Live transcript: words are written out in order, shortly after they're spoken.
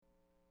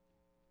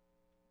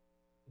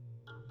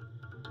Are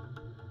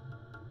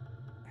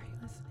you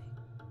listening?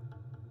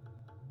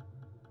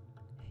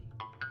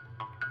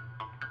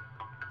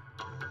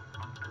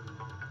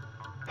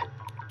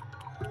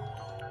 Who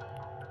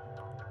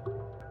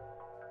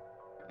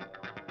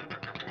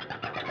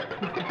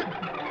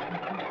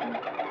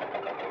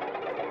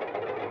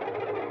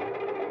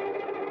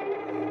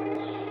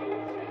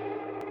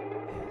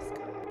is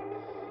God?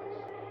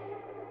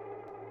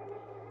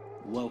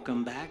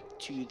 Welcome back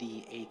to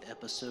the 8th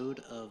episode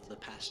of the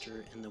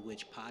Pastor and the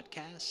Witch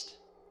podcast,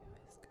 Who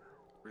is God?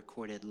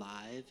 recorded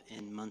live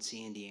in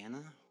Muncie,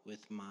 Indiana,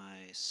 with my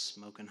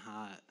smoking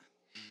hot,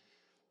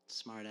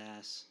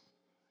 smart-ass,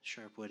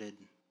 sharp-witted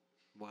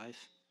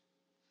wife.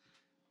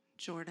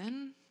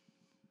 Jordan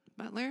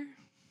Butler.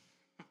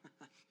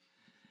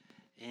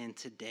 And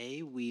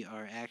today we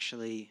are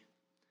actually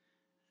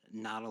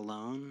not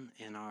alone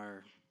in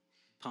our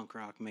punk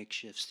rock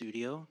makeshift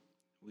studio.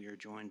 We are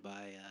joined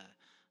by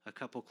a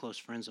couple close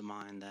friends of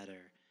mine that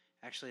are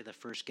actually the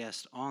first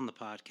guests on the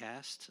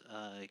podcast,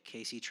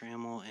 Casey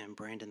Trammel and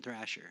Brandon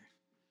Thrasher.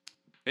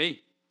 Hey.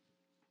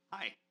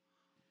 Hi.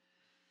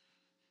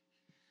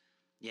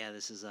 Yeah,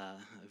 this is a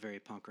very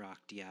punk rock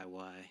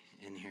DIY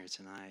in here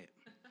tonight.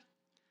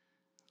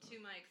 2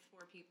 mics,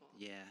 4 people.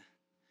 Yeah.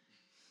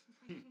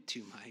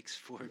 2 mics,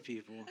 4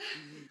 people.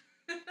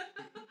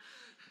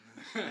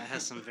 That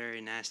has some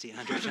very nasty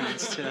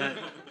undertones to it.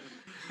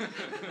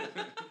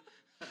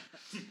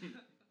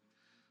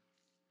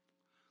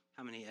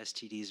 How many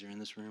STDs are in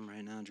this room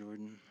right now,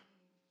 Jordan?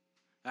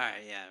 All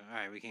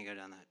right, we can't go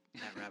down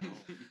that rabbit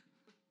hole.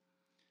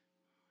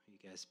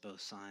 You guys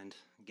both signed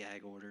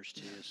gag orders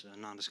too, so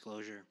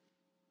non-disclosure.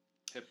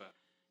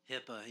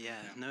 HIPAA, yeah.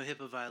 No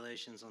HIPAA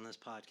violations on this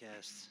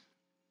podcast,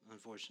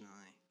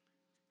 unfortunately.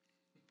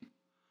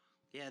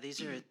 Yeah,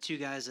 these are 2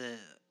 guys that,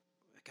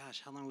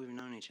 gosh, how long we've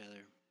known each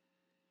other?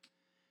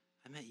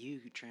 I met you,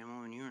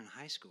 Trammel, when you were in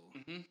high school.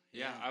 Mm-hmm.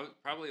 Yeah, I was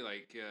probably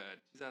like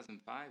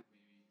 2005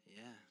 maybe.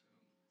 Yeah.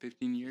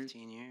 15 years.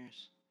 15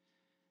 years.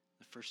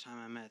 The first time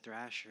I met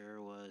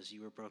Thrasher was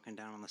you were broken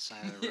down on the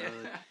side of the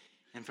road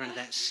in front of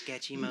that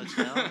sketchy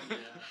motel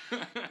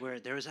where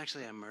there was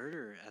actually a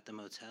murder at the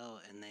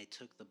motel, and they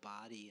took the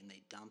body and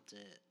they dumped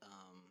it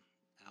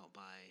out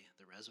by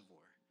the reservoir.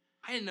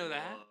 I didn't know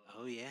that.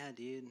 Oh, yeah,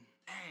 dude.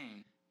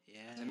 Dang.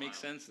 Yeah. That makes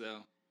sense,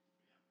 though.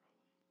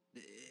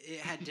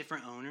 It had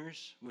different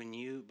owners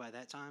by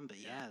that time, but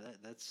yeah,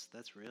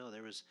 that's real.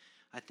 There was,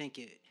 I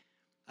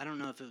don't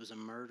know if it was a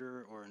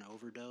murder or an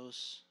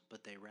overdose,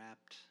 but they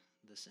wrapped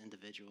this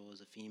individual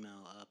as a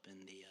female up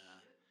in the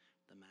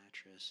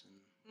mattress,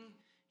 and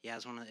yeah,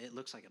 it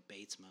looks like a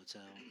Bates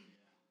motel.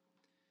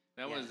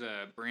 That was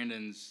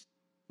Brandon's,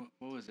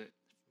 what was it?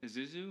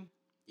 Isuzu?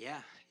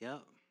 Yeah,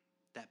 yep.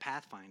 That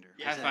Pathfinder.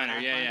 Pathfinder,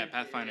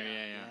 Pathfinder,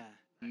 yeah.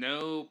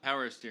 No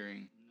power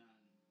steering.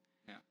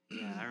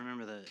 Yeah, I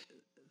remember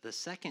the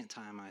second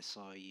time I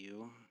saw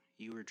you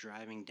were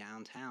driving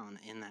downtown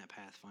in that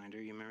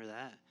Pathfinder. You remember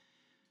that?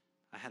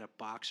 I had a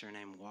boxer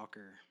named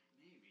Walker.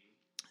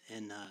 Maybe.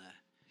 And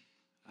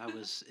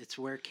it's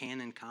where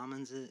Cannon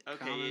Commons is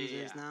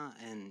now,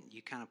 and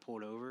you kind of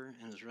pulled over,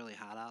 and it was really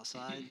hot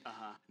outside,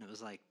 and it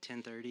was like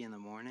 10:30 in the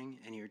morning,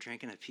 and you were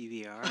drinking a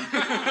PBR.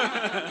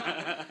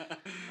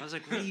 I was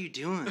like, what are you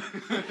doing?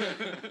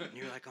 And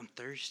you were like, I'm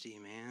thirsty,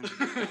 man.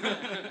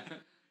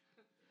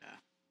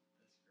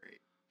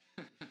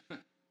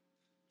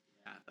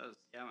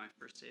 That was my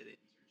first day of the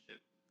internship.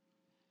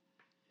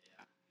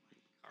 Yeah,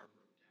 my car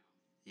broke down.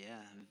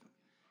 Yeah,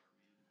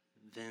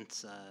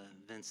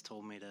 Vince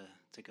told me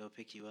to go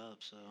pick you up,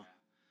 so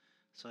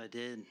I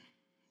did.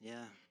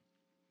 Yeah.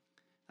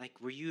 Like,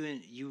 were you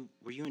in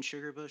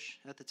Sugarbush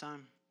at the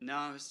time? No,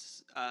 I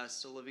was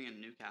still living in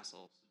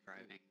Newcastle,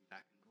 driving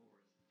back and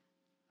forth,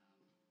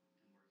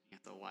 and working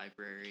at the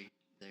library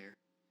there.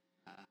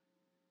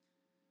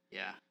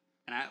 Yeah,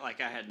 and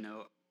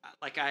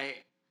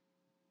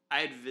I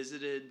had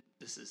visited.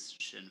 This is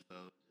Shinfo.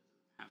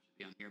 Doesn't have to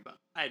be on here, but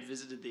I had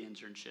visited the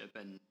internship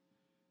and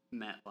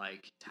met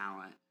like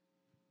Talent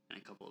and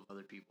a couple of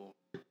other people.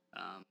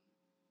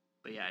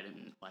 But yeah, I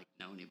didn't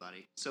know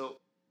anybody. So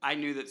I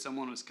knew that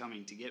someone was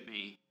coming to get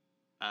me,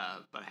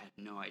 but I had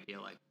no idea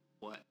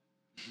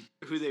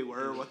who they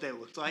were, what they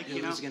looked like. Who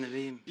it was gonna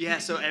be? Yeah.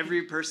 So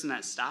every person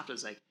that stopped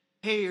was like,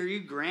 "Hey, are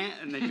you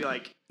Grant?" And they'd be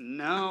like,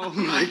 "No."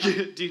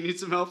 Do you need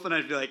some help? And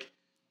I'd be like,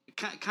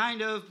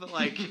 kind of, but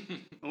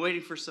I'm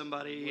waiting for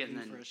somebody. Waiting and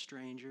then for a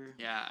stranger.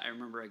 Yeah, I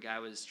remember a guy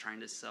was trying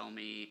to sell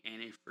me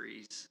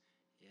antifreeze.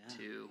 Yeah.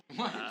 To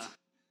What?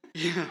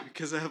 Yeah,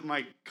 because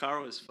my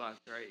car was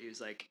fucked. Right? He was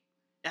like,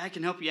 "Yeah, I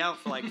can help you out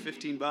for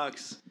 $15."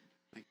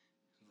 Like,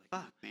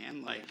 fuck,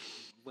 man.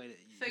 Wait,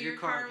 So your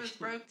car was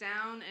broke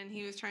down, and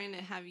he was trying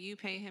to have you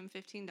pay him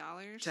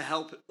 $15 to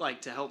help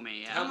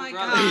me. Yeah. Oh my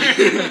God.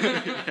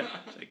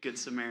 A good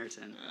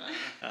Samaritan.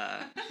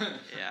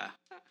 Yeah.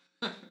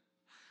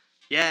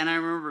 Yeah, and I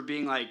remember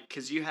being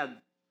because you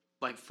had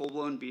full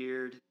blown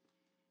beard.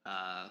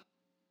 I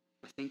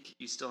think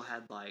you still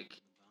had bone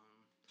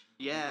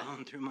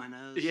through my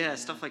nose. yeah,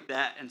 stuff like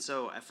that. And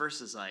so at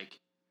first it's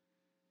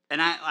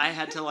And I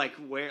had to like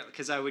wear,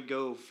 because I would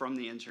go from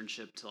the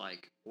internship to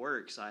like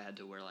work, so I had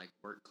to wear like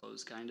work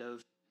clothes kind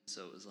of.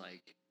 So it was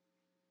like,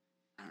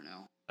 I don't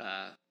know,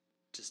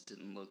 just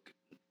didn't look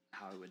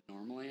how I would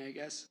normally, I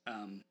guess.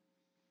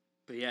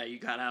 But yeah, you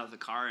got out of the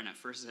car, and at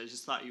first I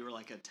just thought you were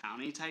like a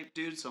townie type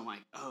dude. So I'm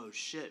like, oh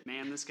shit,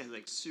 man, this guy's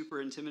like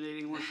super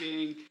intimidating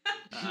looking.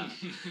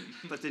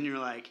 But then you're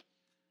like,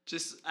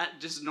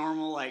 just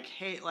normal, like,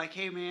 hey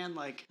man,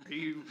 like, are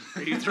you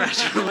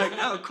Thrasher? I'm like,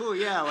 oh cool,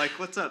 yeah, like,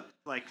 what's up?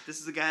 Like, this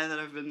is the guy that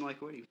I've been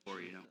like waiting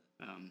for, you know.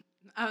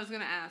 I was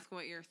gonna ask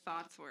what your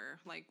thoughts were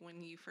like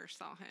when you first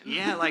saw him.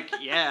 Yeah, like,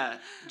 yeah,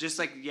 just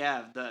like,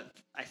 yeah,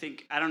 I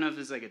think, I don't know if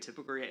it's like a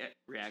typical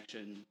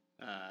reaction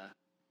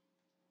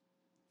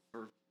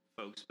for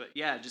folks, but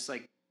yeah, just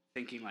like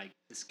thinking like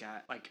this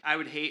guy, like I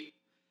would hate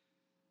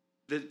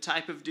the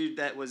type of dude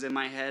that was in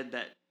my head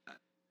that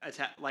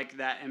like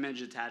that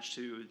image attached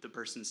to the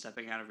person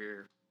stepping out of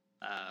your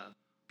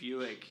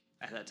Buick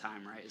at that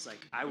time, right? It's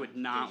like I would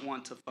not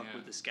want to fuck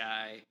with this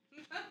guy.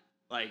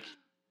 Like,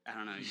 I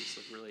don't know, you just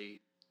look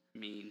really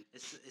mean.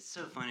 It's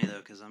so funny though,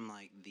 because I'm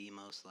like the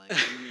most like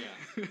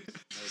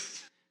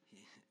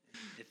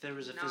if there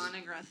was a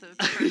non-aggressive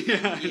person.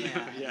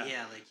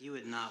 yeah, like you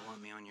would not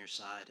want me on your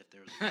side if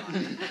there was a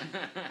fight.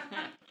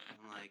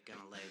 I'm like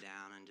gonna lay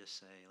down and just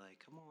say like,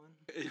 come on.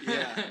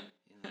 Yeah.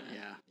 You know?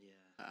 Yeah.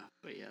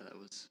 But yeah, that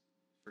was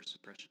first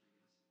impression.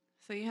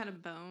 So you had a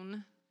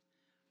bone,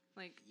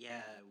 like.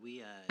 Yeah,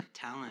 we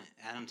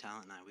Adam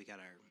Talent and I, we got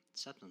our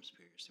septums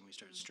pierced and we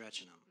started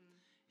stretching them.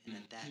 And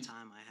at that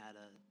time, I had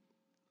a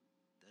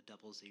 00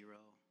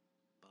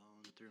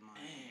 bone through my.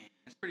 Hey,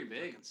 that's pretty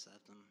big.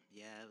 Septum.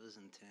 Yeah, it was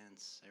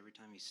intense. Every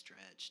time you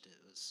stretched,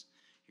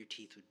 your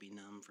teeth would be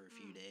numb for a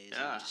few days.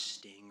 Yeah. It would just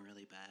sting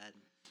really bad.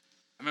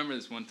 I remember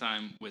this one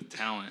time with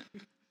Talent.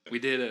 We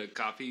did a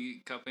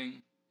coffee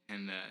cupping,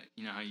 and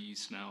you know how you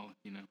smell,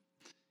 you know.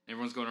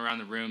 Everyone's going around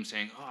the room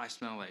saying, "Oh, I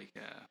smell like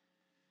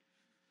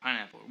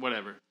pineapple or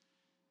whatever."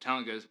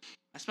 Talent goes,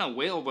 "I smell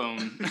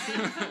whalebone."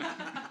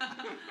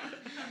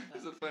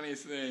 That's the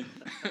funniest thing.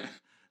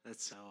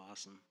 That's so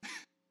awesome.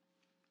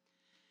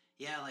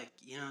 Yeah, like,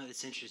 you know,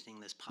 it's interesting,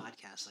 this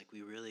podcast, like,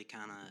 we really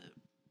kind of,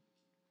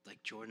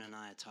 like, Jordan and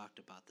I had talked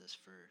about this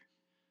for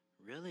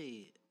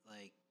really,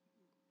 like,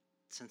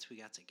 since we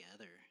got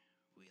together.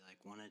 We, like,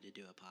 wanted to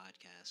do a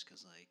podcast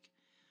because, like,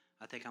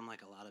 I think I'm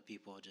like a lot of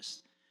people,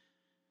 just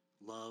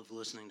love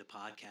listening to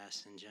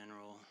podcasts in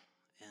general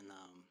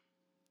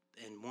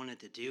and wanted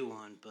to do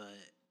one, but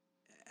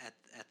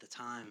at the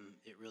time,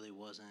 it really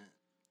wasn't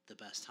the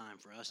best time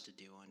for us to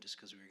do one just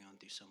because we were going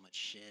through so much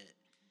shit.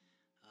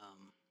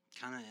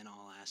 Kind of in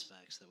all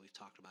aspects that we've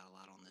talked about a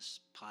lot on this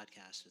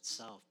podcast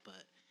itself,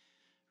 but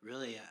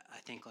really, I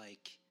think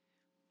like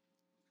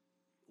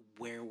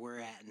where we're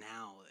at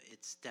now,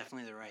 it's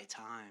definitely the right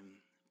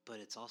time, but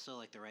it's also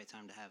like the right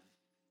time to have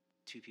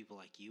two people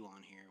like you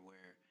on here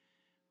where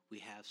we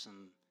have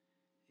some,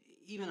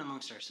 even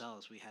amongst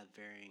ourselves, we have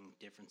varying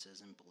differences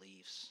in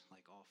beliefs,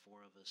 like all four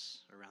of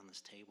us around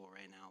this table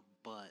right now,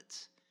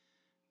 but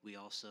we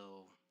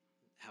also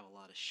have a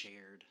lot of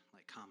shared,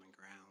 like, common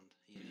ground,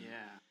 you know?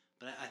 Yeah.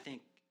 But I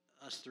think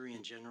us three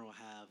in general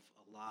have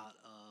a lot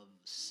of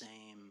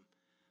same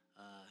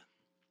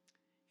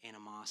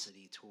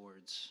animosity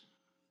towards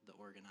the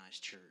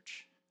organized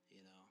church,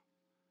 you know?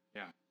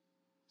 Yeah.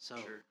 So,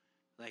 sure.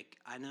 like,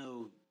 I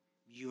know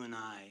you and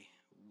I,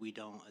 we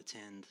don't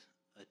attend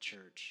a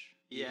church.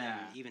 Yeah.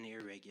 Even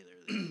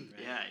irregularly,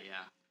 right?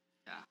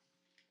 Yeah.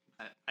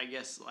 I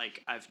guess,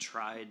 like, I've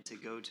tried to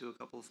go to a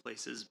couple of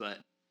places, but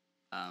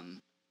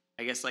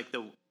I guess, like,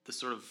 the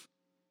sort of,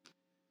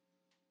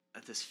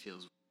 this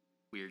feels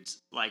weird,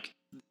 like,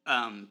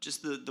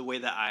 just the way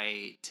that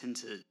I tend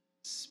to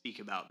speak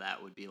about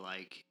that would be,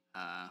 like,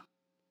 I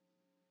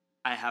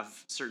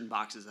have certain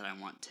boxes that I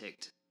want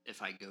ticked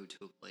if I go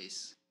to a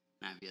place,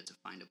 and I've yet to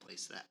find a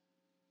place that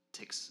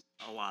ticks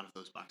a lot of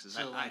those boxes.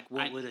 So,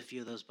 what would a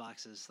few of those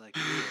boxes, like,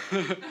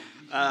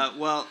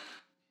 well,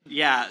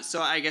 yeah,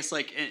 so I guess,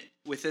 like,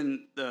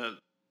 within the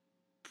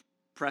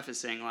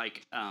prefacing,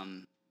 like,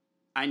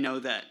 I know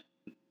that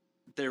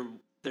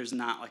there's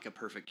not, like, a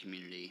perfect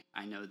community.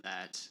 I know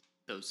that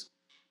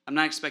I'm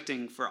not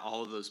expecting for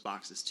all of those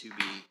boxes to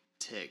be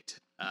ticked,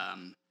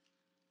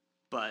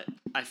 but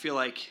I feel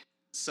like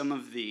some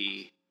of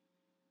the,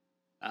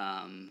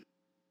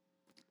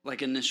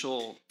 like,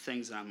 initial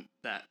things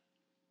that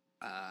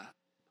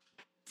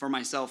for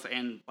myself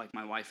and, like,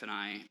 my wife and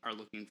I are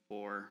looking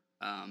for,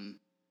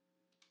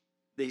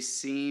 they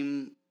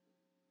seem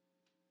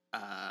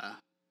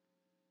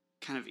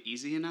kind of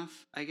easy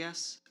enough, I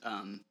guess.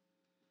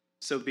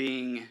 So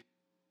being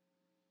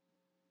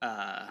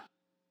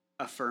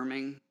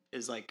affirming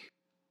is, like,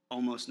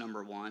 almost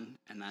number one,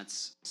 and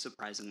that's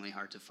surprisingly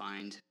hard to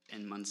find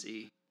in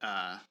Muncie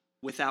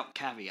without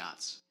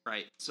caveats,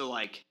 right? So,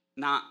 like,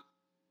 not...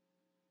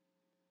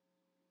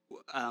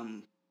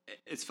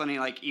 it's funny,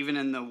 like, even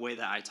in the way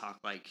that I talk,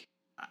 like,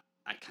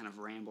 I kind of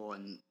ramble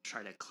and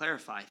try to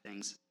clarify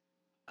things.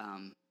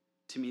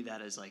 To me,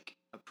 that is, like,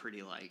 a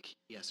pretty, like,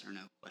 yes or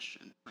no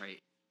question, right?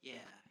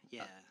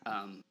 Yeah.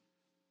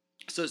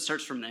 So it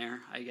starts from there,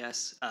 I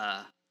guess.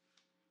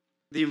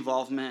 The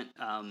involvement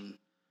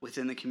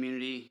within the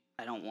community.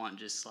 I don't want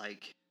just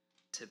like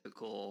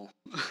typical.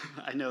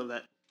 I know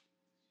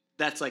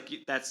that's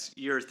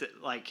your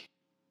like.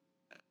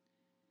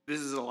 This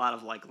is a lot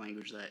of like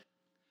language that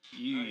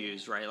you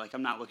use, right? Like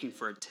I'm not looking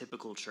for a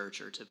typical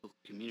church or a typical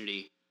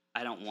community.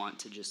 I don't want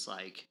to just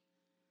like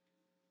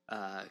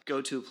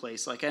go to a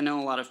place. Like I know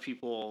a lot of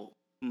people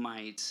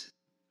might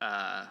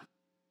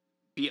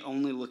be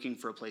only looking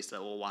for a place that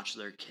will watch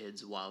their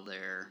kids while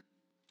they're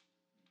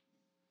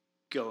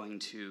going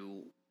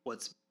to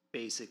what's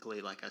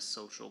basically like a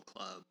social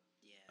club.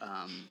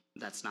 Yeah.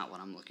 That's not what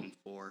I'm looking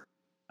for.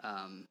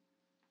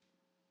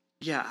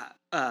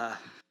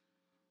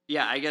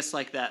 I guess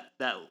like that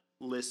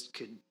list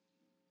could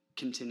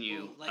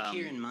continue. Well, like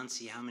here in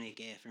Muncie, how many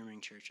gay affirming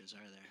churches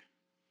are there?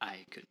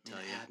 I could tell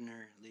you.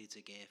 Abner leads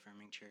a gay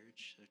affirming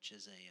church, which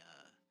is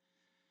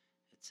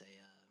it's a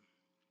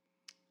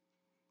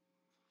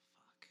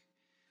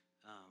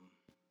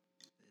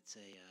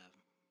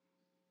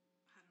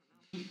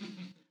I don't know.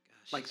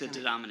 gosh, Like the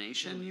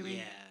denomination, you mean?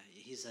 Yeah,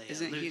 he's a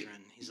Isn't he-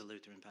 Lutheran. He's a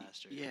Lutheran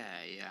pastor. Yeah.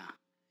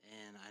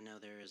 And I know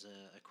there is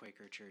a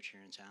Quaker church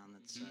here in town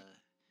that's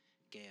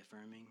gay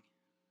affirming.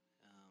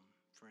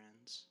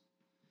 Friends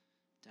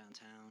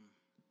downtown.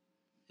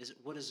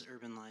 What is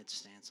Urban Light's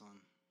stance on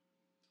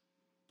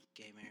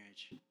gay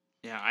marriage?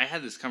 Yeah, I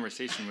had this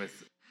conversation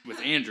with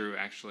Andrew,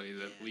 actually,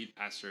 the lead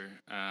pastor,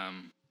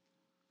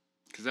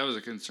 because that was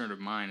a concern of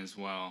mine as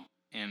well.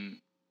 And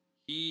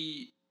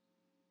he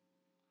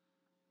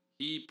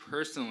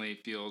personally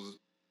feels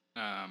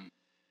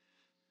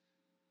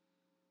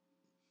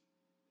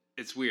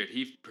it's weird.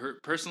 He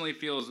personally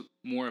feels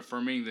more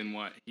affirming than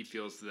what he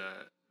feels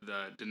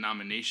the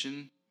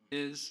denomination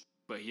is,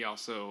 but he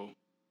also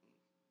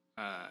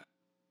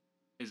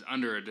is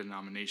under a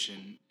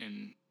denomination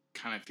and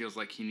kind of feels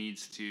like he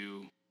needs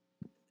to,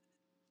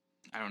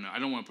 I don't know, I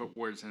don't want to put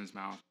words in his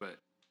mouth, but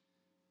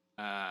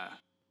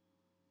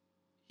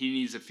he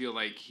needs to feel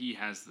like he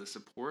has the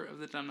support of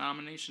the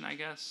denomination, I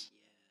guess,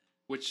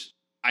 which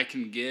I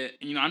can get.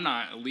 You know, I'm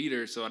not a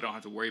leader, so I don't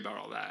have to worry about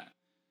all that.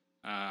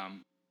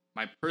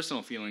 My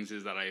personal feelings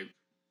is that I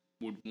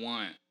would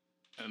want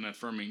an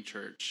affirming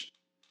church,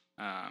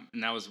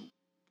 and that was,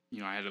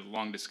 I had a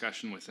long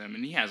discussion with him,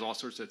 and he has all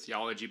sorts of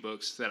theology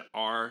books that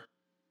are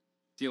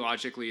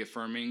theologically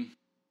affirming,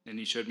 and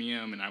he showed me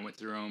them, and I went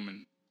through them.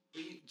 And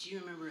do you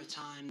remember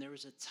there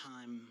was a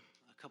time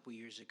a couple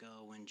years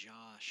ago when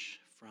Josh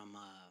from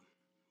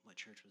what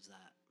church was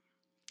that?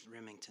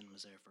 Remington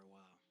was there for a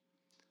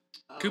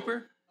while.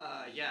 Cooper?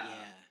 Yeah.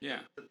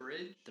 The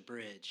bridge? The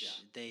bridge.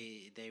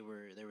 Yeah.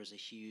 There was a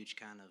huge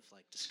kind of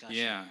like discussion.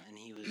 Yeah. And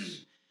he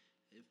was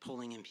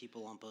pulling in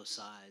people on both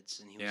sides,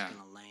 and he was going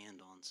to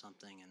land on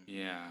something.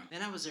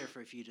 And I was there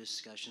for a few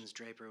discussions.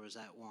 Draper was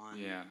at one.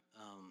 Yeah.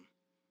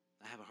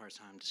 I have a hard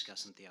time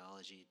discussing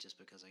theology just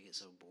because I get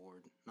so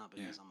bored. Not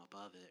because I'm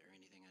above it or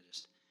anything. I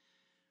just,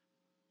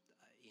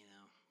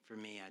 for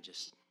me,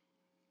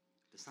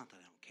 it's not that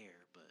I don't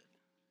care, but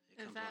it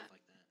comes off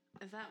like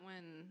that. Is that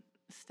when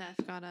Steph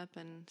got up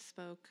and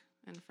spoke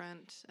in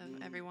front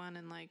of everyone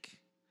and like?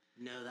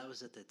 No, that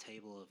was at the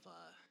table of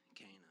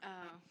Cana.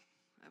 Oh,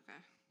 okay.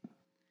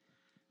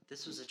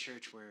 This was a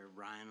church where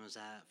Ryan was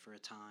at for a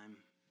time,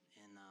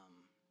 and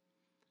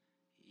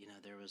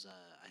there was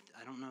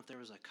I don't know if there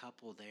was a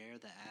couple there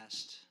that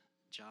asked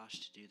Josh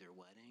to do their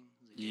wedding.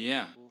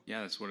 Yeah,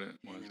 that's what it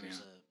was. And there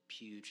was a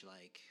huge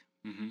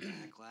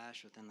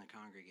backlash within the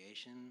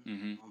congregation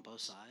on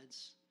both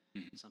sides.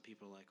 Mm-hmm. Some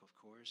people were like, of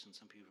course, and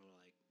some people were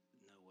like,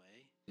 no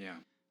way.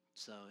 Yeah.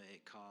 So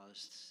it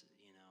caused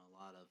a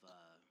lot of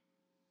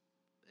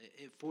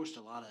it forced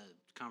a lot of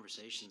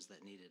conversations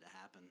that needed to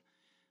happen.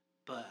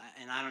 But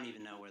I don't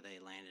even know where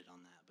they landed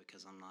on that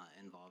because I'm not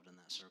involved in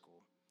that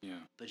circle. Yeah.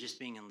 But just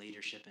being in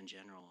leadership in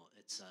general,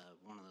 it's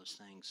one of those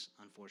things,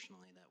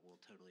 unfortunately, that will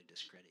totally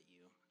discredit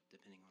you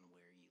depending on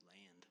where you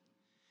land.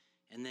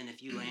 And then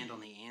if you land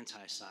on the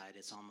anti side,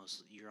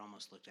 you're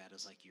almost looked at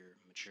as like you're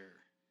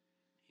mature,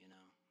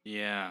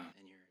 Yeah.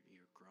 And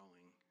you're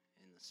growing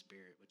in the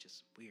spirit, which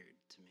is weird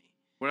to me.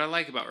 What I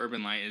like about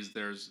Urban Light is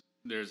there's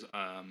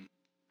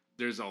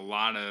a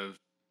lot of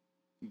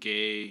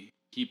gay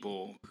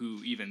people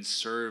who even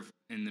serve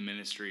in the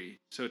ministry.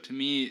 So to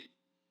me,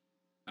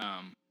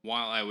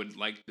 while I would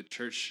like the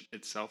church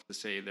itself to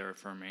say they're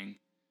affirming,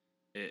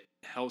 it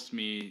helps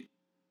me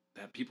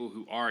that people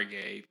who are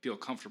gay feel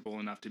comfortable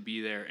enough to be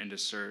there and to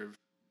serve.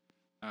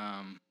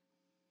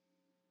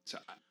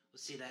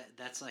 See,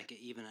 that's like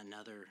even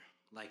another,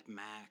 like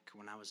Mac.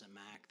 When I was at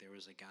Mac, there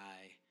was a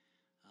guy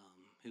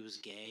who was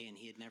gay, and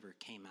he had never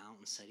came out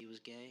and said he was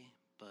gay,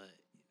 but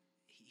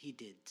he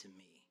did to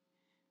me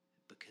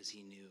because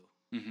he knew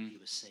he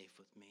was safe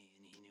with me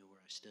and he knew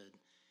where I stood.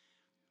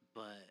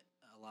 But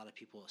a lot of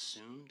people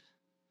assumed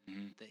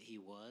that he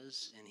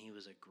was, and he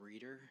was a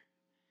greeter.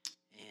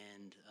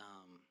 And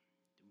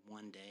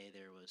one day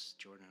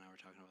Jordan and I were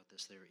talking about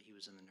this. He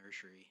was in the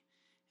nursery,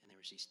 and there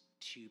was these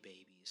two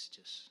babies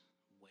just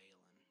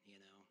wailing,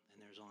 and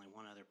there was only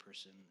one other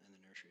person in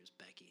the nursery, it was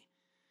Becky.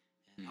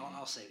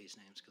 I'll say these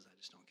names because I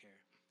just don't care.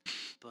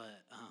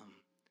 But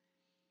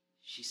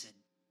she said,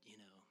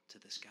 to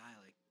this guy,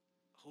 like,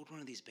 hold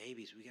one of these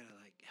babies. We gotta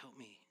like help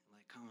me,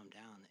 like calm him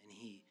down. And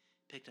he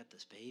picked up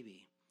this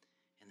baby,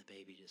 and the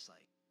baby just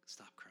like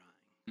stopped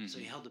crying. So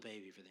he held the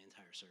baby for the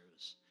entire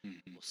service.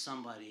 Well,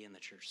 somebody in the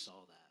church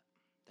saw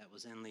that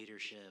was in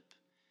leadership,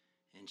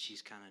 and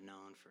she's kind of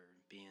known for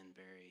being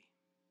very,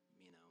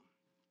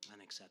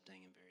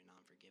 unaccepting and very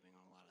non-forgiving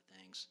on a lot of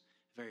things,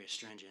 very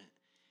astringent.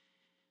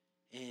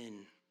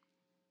 In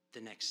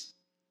the next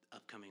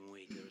upcoming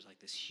week, there was like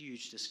this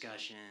huge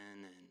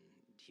discussion, and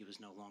he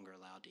was no longer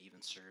allowed to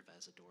even serve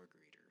as a door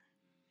greeter,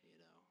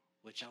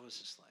 which I was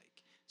just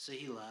like, so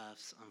he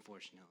left,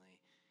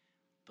 unfortunately,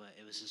 but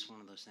it was just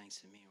one of those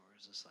things to me where it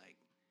was just like,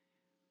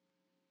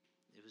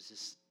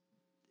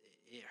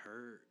 it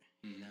hurt,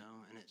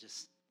 and it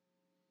just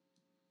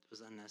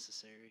was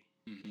unnecessary,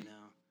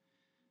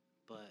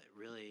 but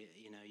really,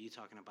 you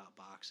talking about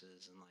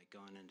boxes and like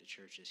going into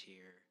churches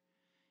here,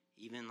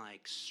 even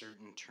like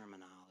certain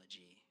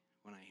terminology,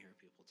 when I hear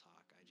people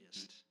talk, I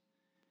just...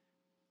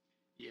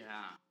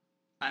 Yeah.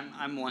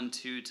 I'm one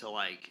too to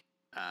like,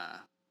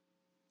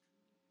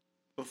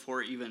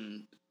 before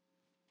even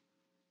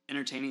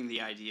entertaining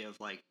the idea of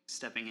like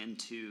stepping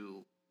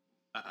into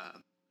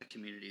a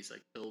community's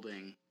like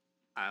building,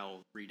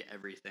 I'll read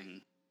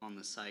everything on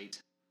the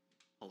site.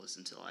 I'll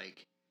listen to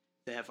like,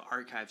 they have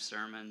archived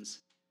sermons.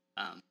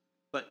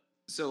 But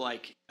so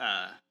like,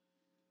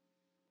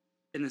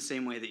 in the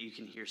same way that you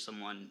can hear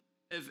someone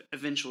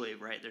eventually,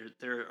 right?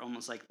 They're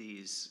almost like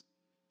these.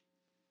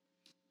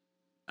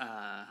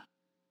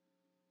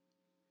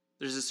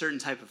 There's a certain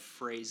type of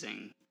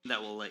phrasing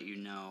that will let you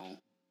know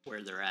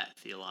where they're at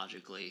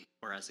theologically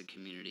or as a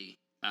community,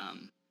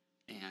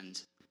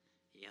 and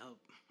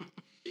Yep.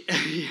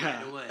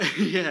 yeah, Right away.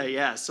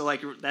 yeah. So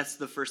like that's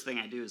the first thing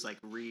I do is like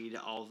read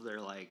all of their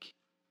like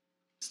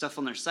stuff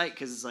on their site,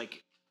 because it's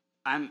like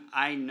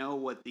I know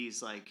what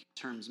these like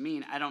terms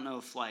mean. I don't know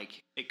if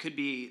like it could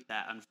be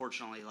that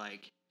unfortunately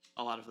like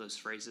a lot of those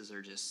phrases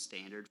are just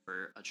standard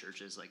for a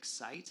church's like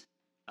site.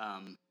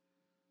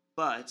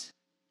 But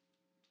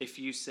if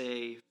you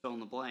say fill in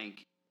the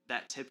blank,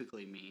 that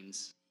typically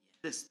means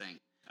this thing.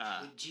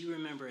 Do you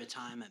remember a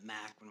time at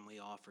Mac when we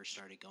all first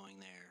started going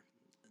there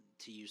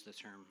to use the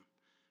term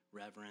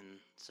Reverend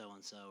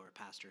so-and-so or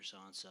Pastor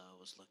so-and-so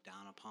was looked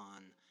down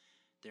upon?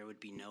 There would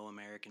be no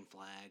American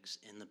flags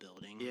in the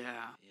building.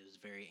 Yeah. It was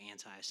very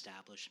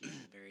anti-establishment,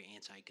 very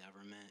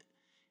anti-government.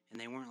 And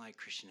they weren't like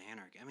Christian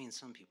anarchists. I mean,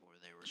 some people were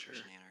there were Sure.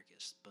 Christian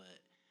anarchists,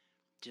 but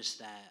just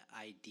that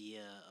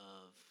idea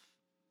of,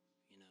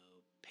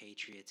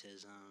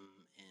 patriotism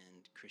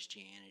and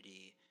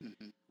Christianity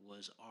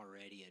was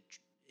already,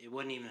 it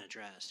wasn't even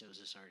addressed. It was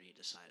just already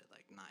decided,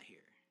 like, not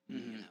here,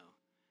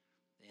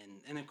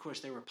 And of course,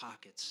 there were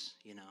pockets,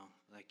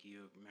 like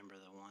you remember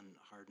the one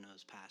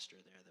hard-nosed pastor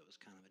there that was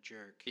kind of a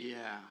jerk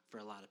for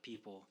a lot of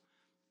people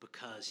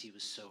because he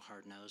was so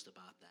hard-nosed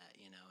about that,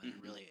 and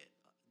really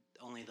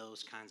only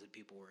those kinds of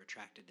people were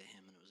attracted to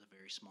him, and it was a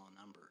very small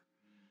number.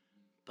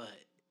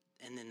 But,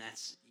 and then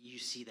you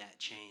see that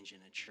change in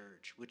a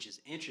church, which is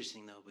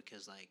interesting though,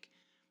 because like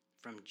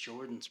from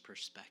Jordan's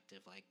perspective,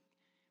 like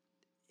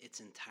it's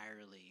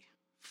entirely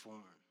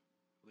foreign,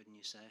 wouldn't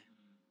you say?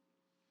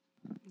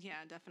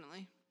 Yeah,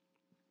 definitely.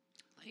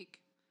 Like,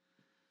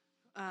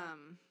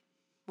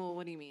 well,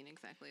 what do you mean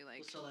exactly?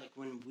 Like, So like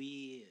when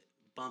we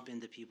bump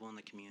into people in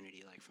the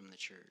community, like from the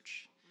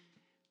church,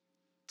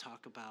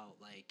 talk about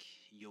like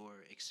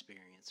your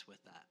experience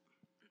with that,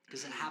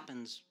 because it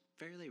happens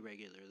fairly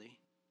regularly.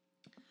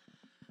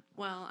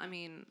 well, I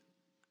mean,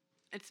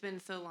 it's been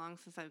so long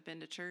since I've been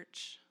to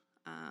church.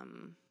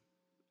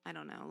 I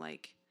don't know,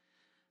 like,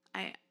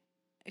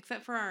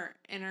 except for our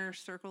inner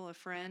circle of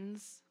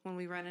friends, when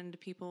we run into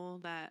people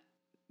that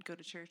go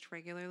to church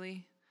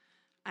regularly,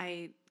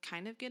 I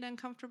kind of get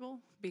uncomfortable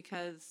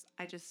because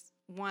I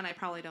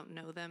probably don't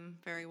know them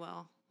very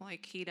well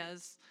like he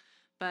does.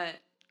 But,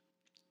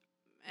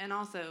 and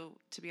also,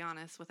 to be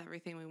honest, with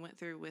everything we went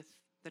through with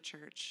the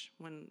church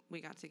when we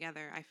got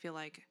together, I feel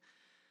like,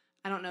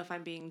 I don't know if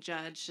I'm being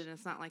judged, and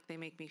it's not like they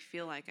make me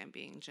feel like I'm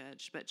being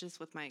judged, but just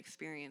with my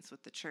experience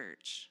with the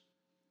church,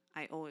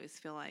 I always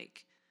feel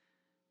like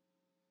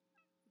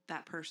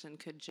that person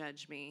could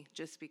judge me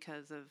just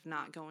because of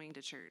not going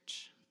to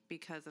church,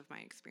 because of my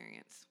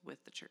experience with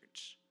the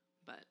church.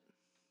 But,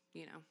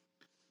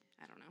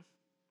 I don't know.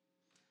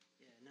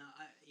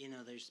 Yeah,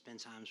 no, there's been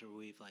times where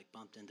we've like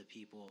bumped into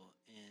people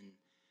and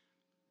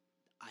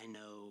I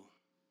know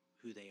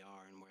who they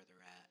are and where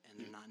they're at, and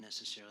they're not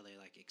necessarily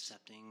like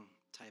accepting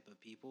type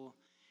of people.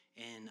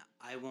 And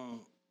I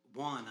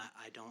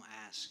don't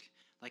ask.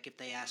 Like if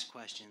they ask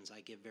questions,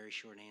 I give very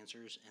short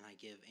answers, and I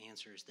give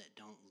answers that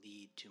don't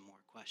lead to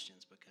more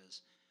questions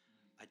because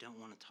I don't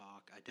want to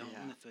talk. I don't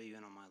want to fill you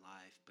in on my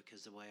life,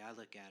 because the way I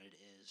look at it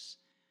is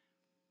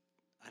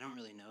I don't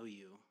really know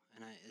you,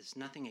 and it's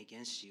nothing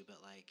against you, but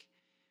like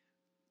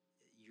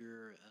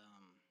you're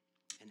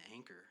an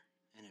anchor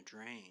and a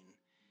drain,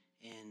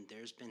 And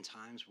there's been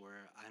times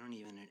where I don't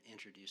even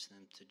introduce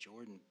them to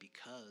Jordan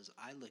because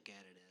I look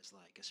at it as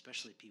like,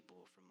 especially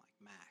people from like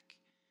Mac,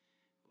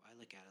 I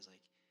look at it as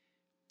like,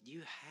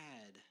 you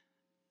had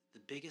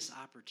the biggest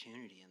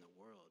opportunity in the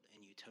world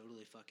and you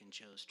totally fucking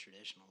chose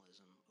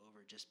traditionalism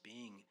over just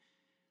being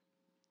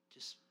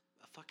just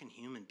a fucking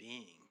human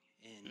being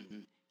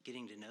and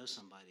getting to know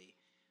somebody.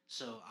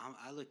 So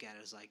I look at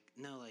it as like,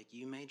 no, like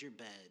you made your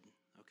bed,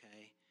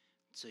 okay?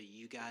 So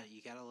you got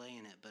to lay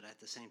in it, but at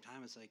the same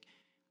time, it's like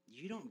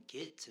you don't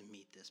get to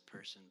meet this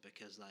person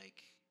because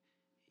like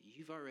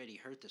you've already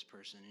hurt this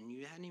person and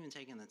you hadn't even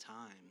taken the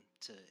time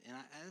to. And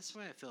that's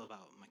what I feel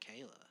about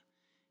Michaela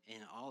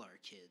and all our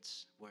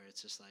kids, where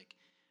it's just like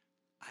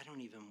I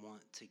don't even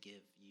want to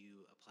give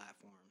you a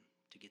platform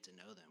to get to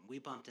know them. We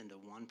bumped into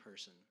one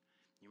person.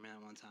 You remember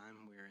that one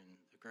time we were in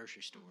a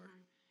grocery store,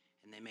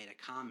 and they made a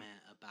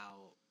comment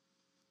about,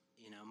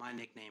 my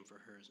nickname for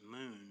her is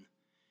Moon,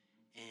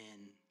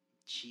 and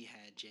she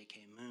had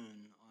J.K.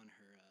 Moon on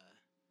her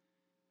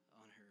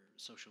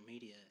social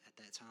media at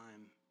that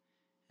time,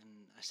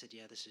 and I said,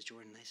 "Yeah, this is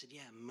Jordan." They said,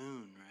 "Yeah,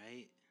 Moon,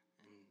 right?"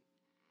 And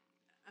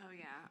oh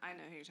yeah, I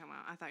know who you're talking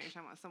about. I thought you were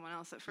talking about someone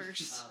else at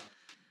first.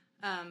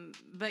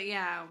 But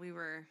yeah, we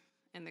were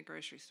in the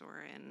grocery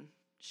store and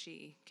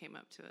she came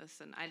up to us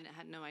and I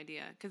had no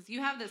idea, because you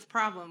have this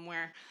problem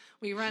where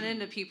we run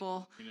into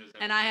people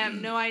and I have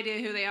no idea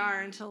who they are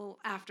until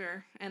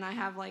after, and I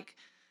have like,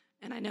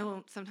 and I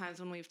know sometimes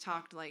when we've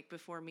talked like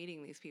before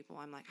meeting these people,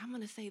 I'm like, I'm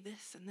going to say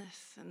this,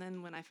 and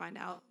then when I find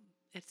out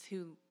it's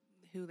who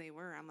they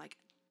were, I'm like,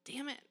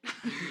 damn it.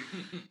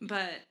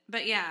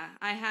 but yeah,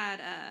 I had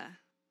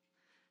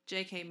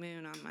JK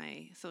Moon on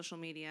my social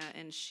media,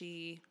 and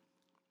she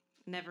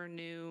never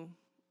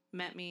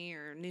met me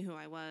or knew who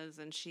I was,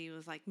 and she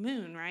was like,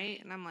 Moon, right?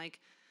 And I'm like,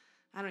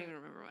 I don't even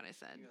remember what I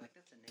said. You're like,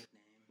 that's a nickname.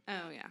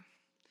 Oh yeah,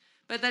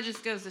 but that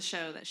just goes to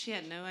show that she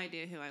had no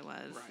idea who I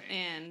was,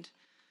 and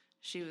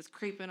she was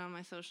creeping on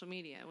my social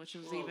media, which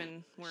was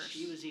even worse.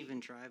 She was even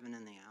driving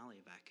in the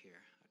alley back here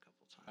a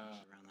couple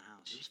times around the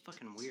house. It was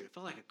fucking weird. It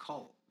felt like a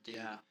cult, dude.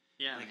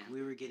 Yeah, like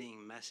we were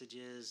getting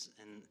messages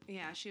and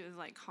yeah, she was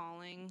like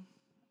calling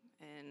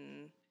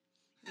and.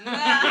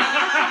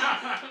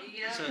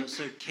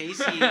 So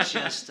Casey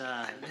just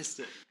I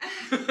missed it.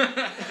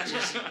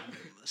 just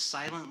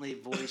silently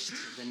voiced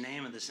the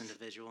name of this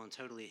individual and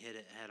totally hit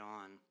it head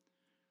on.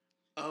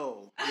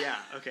 Oh, yeah.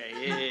 Okay.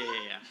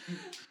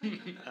 Yeah.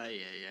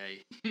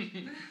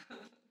 Yeah.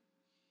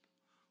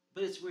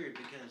 But it's weird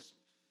because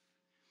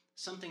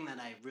something that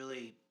I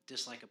really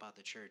dislike about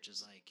the church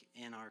is like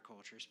in our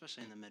culture,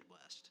 especially in the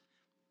Midwest,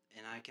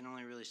 and I can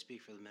only really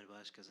speak for the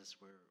Midwest because that's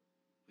where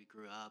we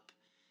grew up.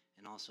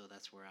 And also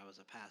that's where I was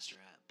a pastor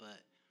at. But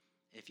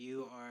if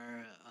you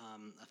are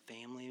a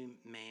family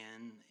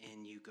man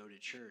and you go to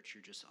church,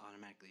 you're just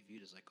automatically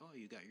viewed as like, oh,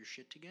 you got your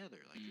shit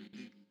together. Like,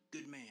 you're a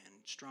good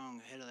man,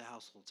 strong, head of the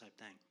household type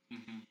thing.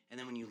 And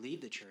then when you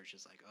leave the church,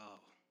 it's like,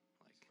 oh,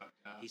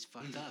 like he's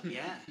fucked up.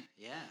 Yeah.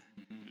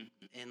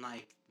 And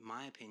like,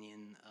 my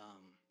opinion,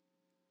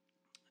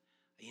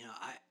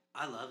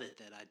 I love it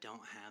that I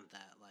don't have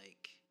that,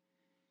 like,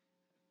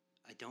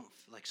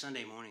 like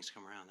Sunday mornings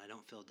come around, I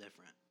don't feel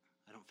different.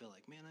 I don't feel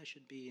like, man, I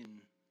should be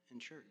in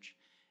church.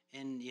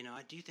 And,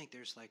 I do think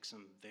there's like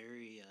some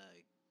very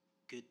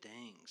good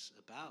things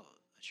about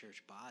a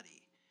church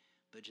body,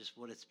 but just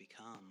what it's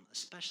become,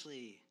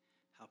 especially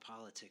how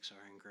politics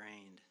are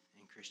ingrained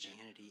in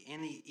Christianity.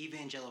 And the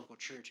evangelical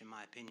church, in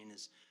my opinion,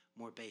 is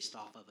more based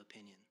off of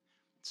opinion.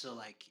 So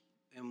like,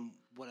 and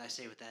what I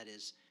say with that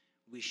is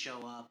we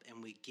show up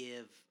and we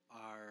give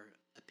our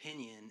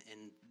opinion,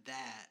 and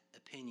that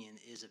opinion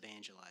is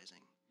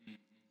evangelizing,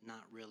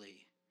 not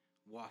really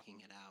walking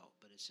it out,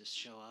 but it's just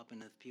show up,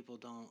 and if people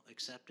don't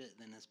accept it,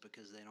 then it's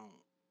because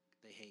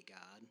they hate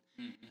God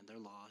and they're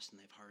lost and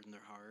they've hardened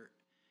their heart,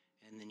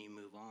 and then you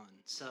move on.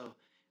 So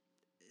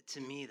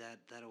to me,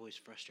 that always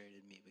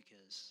frustrated me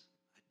because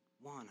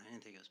one, I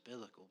didn't think it was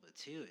biblical, but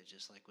two, it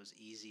just like was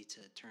easy to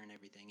turn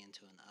everything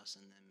into an us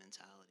and them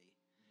mentality.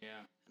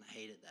 Yeah. And I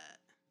hated that.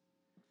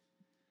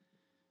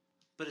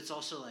 But it's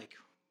also like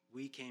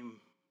we came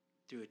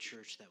through a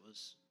church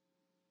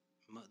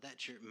that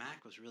church,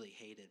 Mac was really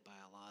hated by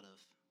a lot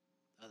of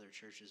other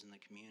churches in the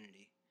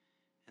community.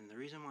 And the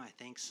reason why I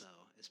think so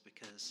is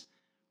because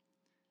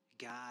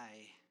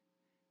Guy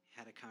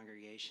had a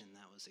congregation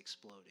that was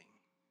exploding.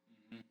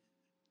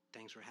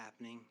 Things were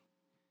happening.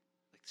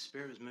 Like the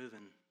Spirit was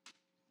moving,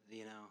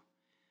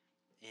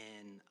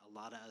 and a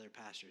lot of other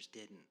pastors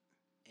didn't.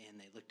 And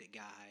they looked at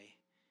Guy,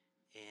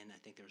 and I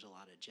think there was a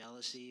lot of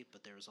jealousy,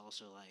 but there was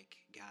also like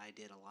Guy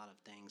did a lot of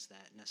things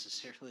that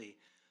necessarily,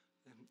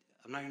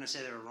 I'm not going to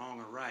say they were wrong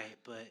or right,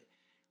 but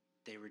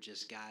they were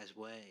just Guy's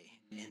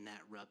way, and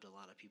that rubbed a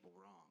lot of people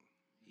wrong,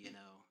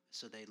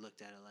 So they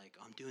looked at it like,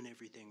 I'm doing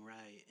everything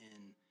right,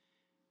 and,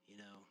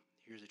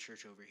 here's a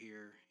church over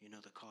here,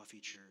 the coffee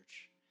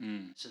church.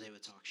 So they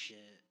would talk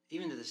shit.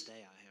 Even to this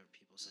day, I have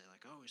people say,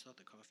 like, I always thought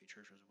the coffee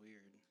church was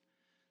weird.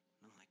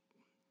 And I'm like,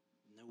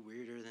 no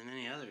weirder than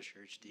any other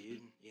church,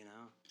 dude,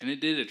 And it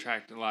did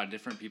attract a lot of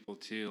different people,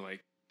 too.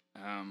 Like,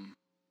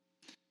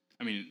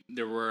 I mean,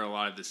 there were a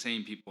lot of the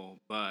same people,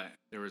 but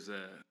there was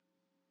a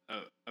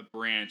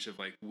branch of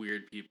like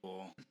weird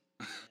people.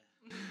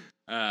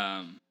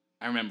 I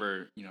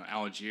remember,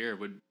 Algier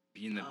would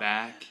be in the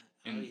back. Yeah.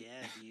 And yeah,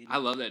 dude. I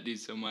love that dude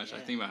so much. I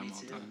Yeah, think about me him all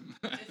the too. time.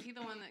 Is he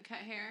the one that cut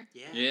hair?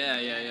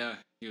 Yeah.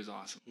 He was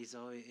awesome. He's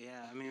always,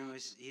 I mean,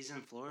 he's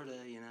in Florida,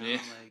 Yeah.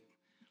 like,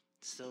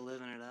 still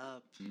living it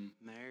up,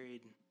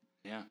 married.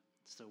 Yeah.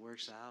 Still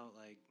works out,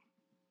 like,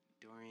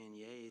 Dorian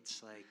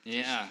Yates, like.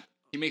 Yeah.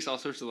 He makes all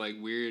sorts of, like,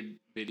 weird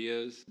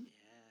videos. Yeah.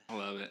 I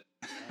love it.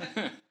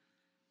 Yeah.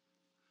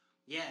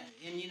 Yeah,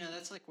 and,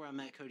 that's, like, where I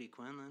met Cody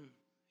Quinlan,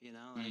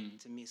 like,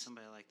 to meet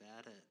somebody like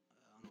that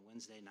on a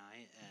Wednesday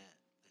night at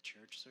a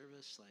church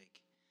service,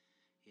 like,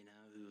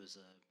 who was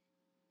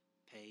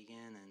a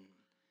pagan and,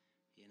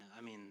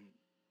 I mean,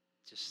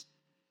 just,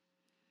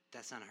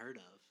 that's unheard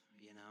of,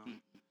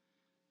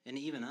 And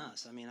even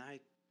us, I mean,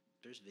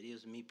 there's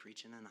videos of me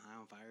preaching in High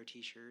on Fire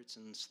t-shirts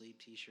and sleep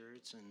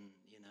t-shirts and,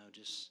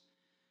 just,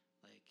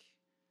 like,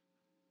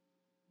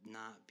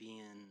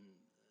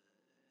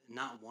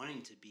 not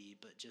wanting to be,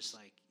 but just,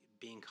 like,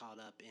 being caught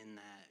up in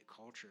that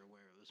culture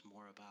where it was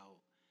more about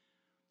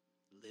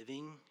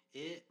living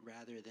it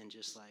rather than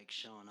just, like,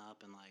 showing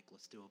up and, like,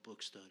 let's do a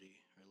book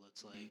study or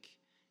let's, like,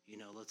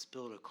 let's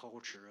build a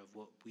culture of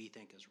what we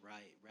think is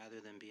right rather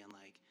than being,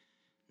 like,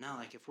 no,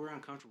 like, if we're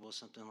uncomfortable with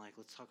something, like,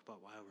 let's talk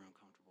about why we're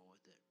uncomfortable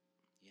with it,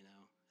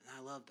 And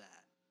I love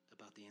that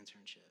about the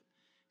internship.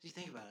 If you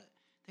think about it,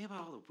 think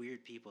about all the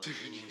weird people that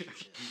are in the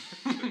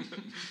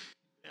internship.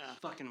 Yeah.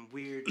 Fucking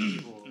weird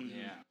people.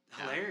 Yeah.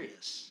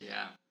 Hilarious.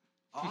 Yeah.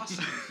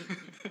 Awesome.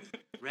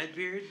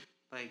 Redbeard.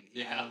 Like,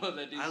 Yeah, I love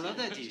that dude. I love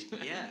so that much.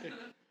 dude. Yeah.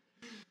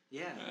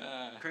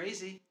 Yeah.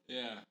 Crazy.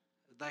 Yeah.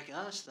 Like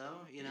us,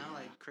 though,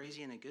 like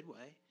crazy in a good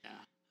way.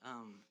 Yeah.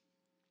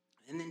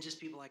 And then just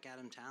people like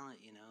Adam Talent,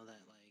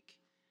 that like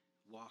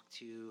walk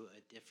to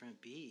a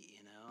different beat,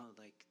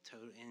 like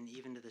and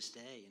even to this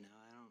day,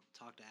 I don't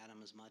talk to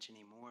Adam as much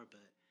anymore,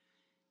 but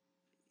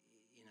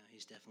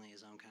he's definitely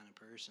his own kind of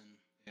person.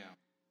 Yeah.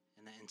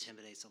 And that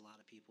intimidates a lot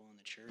of people in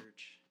the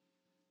church.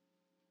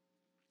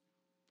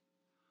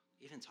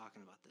 Even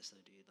talking about this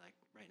though, dude, like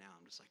right now,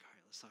 I'm just like, all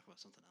right, let's talk about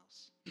something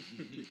else.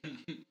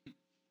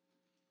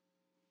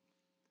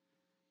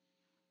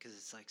 Because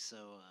it's like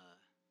so,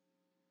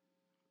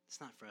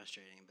 it's not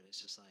frustrating, but it's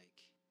just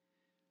like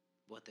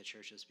what the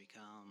church has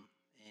become.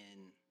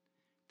 And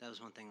that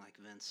was one thing, like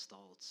Vince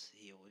Stoltz,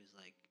 he always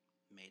like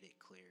made it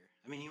clear.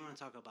 I mean, you want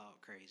to talk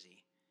about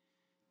crazy.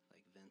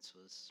 Like Vince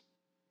was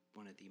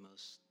one of the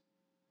most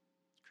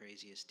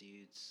craziest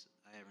dudes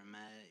I ever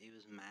met. He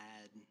was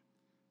mad,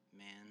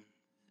 man.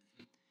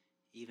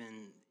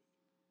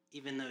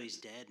 Even though he's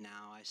dead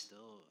now,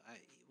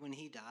 when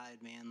he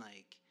died, man,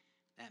 like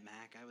at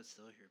Mac, I would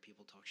still hear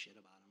people talk shit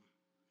about him.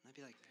 And I'd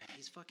be like,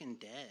 he's fucking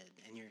dead,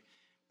 and you're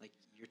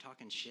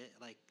talking shit.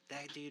 Like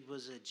that dude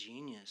was a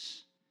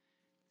genius,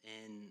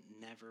 and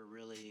never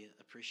really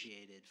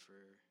appreciated for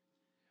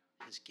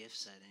his gift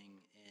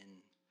setting,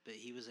 but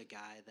he was a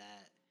guy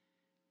that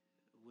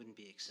wouldn't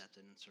be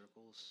accepted in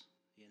circles,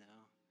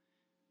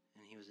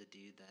 and he was a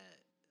dude that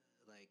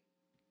like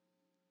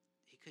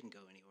he couldn't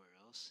go anywhere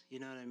else. You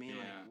know what I mean?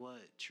 Yeah. Like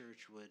what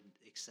church would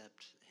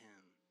accept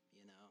him?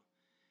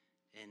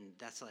 And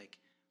that's like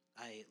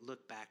I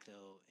look back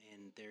though,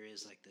 and there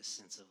is like this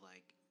sense of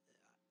like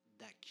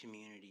that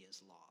community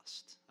is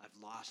lost. I've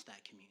lost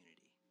that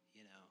community.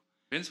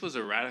 Vince was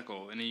a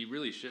radical, and he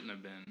really shouldn't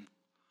have been.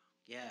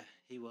 Yeah,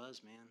 he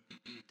was, man.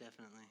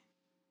 Definitely.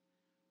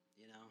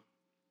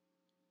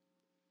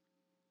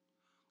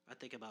 I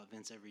think about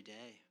Vince every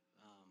day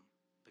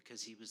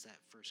because he was that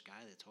first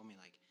guy that told me,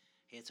 like,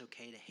 hey, it's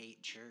okay to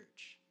hate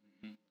church.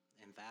 Mm-hmm.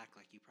 In fact,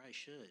 like, you probably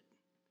should.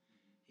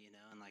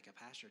 And, like, a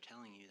pastor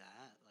telling you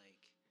that, like,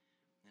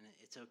 and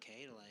it's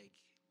okay to, like,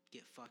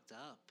 get fucked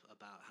up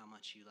about how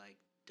much you, like,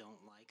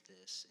 don't like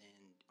this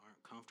and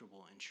aren't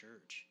comfortable in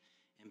church.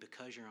 And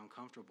because you're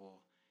uncomfortable,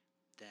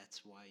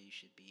 that's why you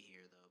should be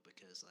here, though,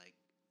 because, like,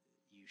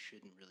 you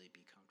shouldn't really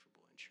be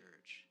comfortable in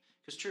church.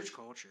 Because church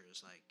culture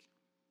is, like,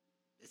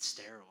 it's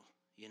sterile.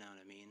 You know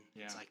what I mean?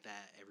 Yeah. It's like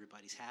that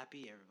everybody's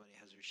happy, everybody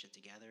has their shit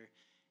together.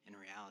 In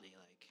reality,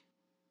 like,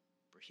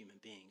 we're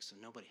human beings, so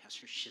nobody has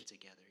their shit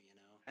together,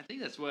 I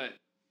think that's what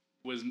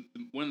was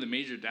one of the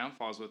major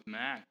downfalls with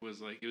Mac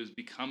was, like, it was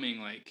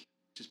becoming, like,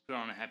 just put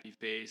on a happy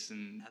face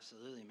and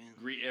Absolutely, man.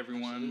 greet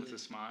everyone Absolutely. with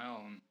a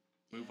smile and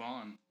move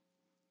on.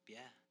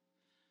 Yeah.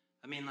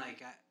 I mean,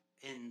 like,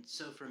 and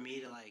so for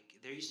me to, like,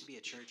 there used to be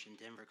a church in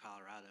Denver,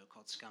 Colorado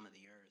called Scum of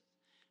the Earth.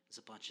 It's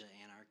a bunch of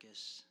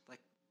anarchists.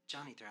 Like,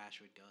 Johnny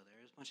Thrasher would go there.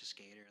 There's a bunch of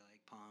skater,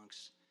 like,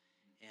 punks,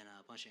 and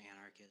a bunch of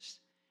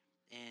anarchists.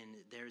 And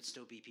there would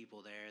still be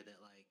people there that,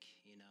 like,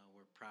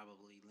 were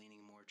probably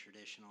leaning more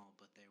traditional,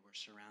 but they were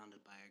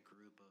surrounded by a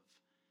group of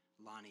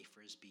Lonnie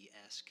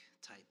Frisbee-esque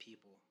type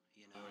people,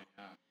 Oh,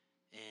 yeah.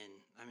 And,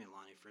 I mean,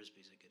 Lonnie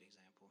Frisbee's a good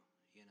example,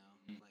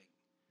 Mm-hmm. Like,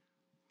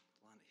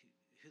 Lonnie,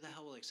 who the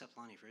hell will accept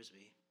Lonnie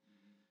Frisbee?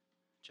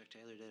 Chuck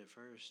Taylor did it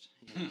first,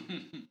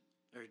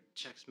 or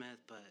Chuck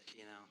Smith, but,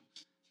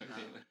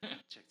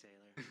 Chuck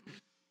Taylor.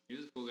 He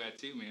was a cool guy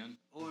too, man.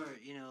 Or,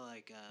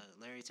 like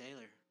Larry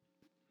Taylor.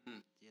 You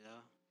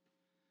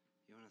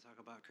want to talk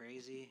about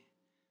crazy,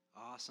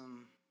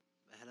 awesome,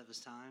 ahead of his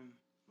time,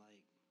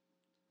 like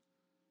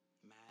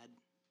mad,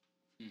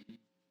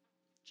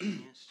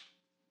 genius.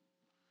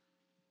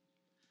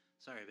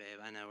 Sorry, babe.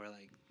 I know we're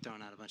like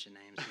throwing out a bunch of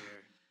names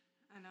here.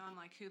 I know. I'm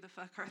like, who the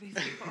fuck are these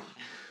people?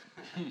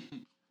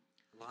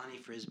 Lonnie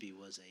Frisbee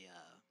was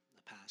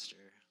a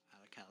pastor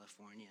out of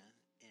California,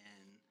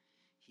 and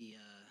he.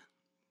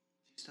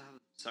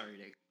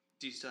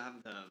 Do you still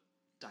have the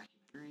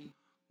documentary?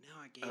 No,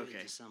 I gave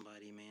it to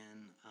somebody,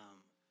 man.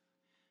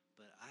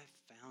 But I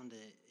found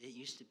it. It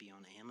used to be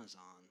on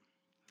Amazon.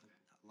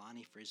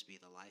 Lonnie Frisbee,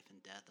 The Life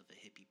and Death of a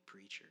Hippie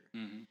Preacher.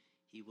 Mm-hmm.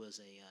 He was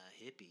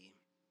a hippie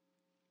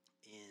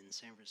in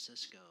San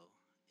Francisco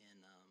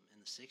in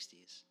the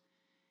 60s,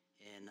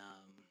 and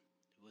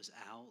was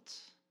out.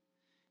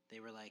 They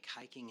were like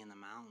hiking in the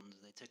mountains.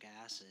 They took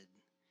acid,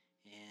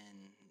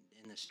 and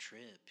in this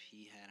trip,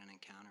 he had an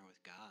encounter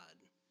with God,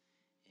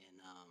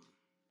 and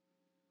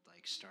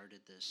like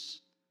started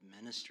this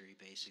ministry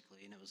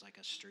basically, and it was like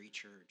a street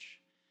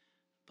church,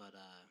 but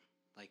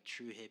like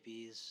true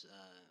hippies.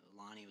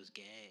 Lonnie was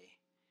gay,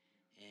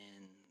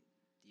 and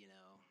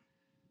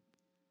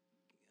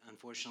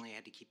unfortunately, I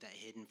had to keep that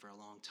hidden for a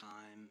long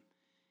time,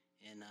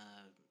 and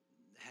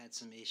had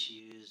some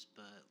issues.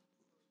 But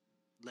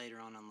later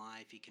on in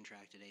life, he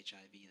contracted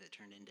HIV that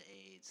turned into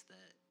AIDS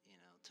that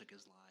took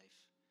his life.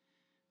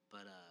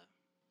 But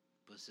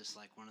was just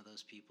like one of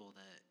those people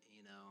that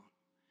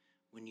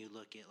when you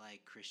look at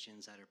like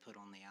Christians that are put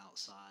on the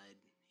outside,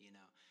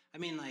 I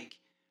mean, like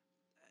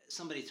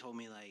somebody told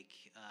me like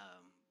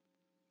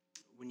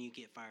when you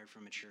get fired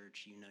from a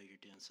church, you're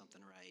doing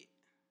something right,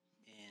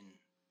 and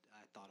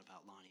I thought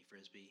about Lonnie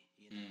Frisbee,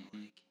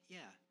 like,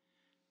 yeah,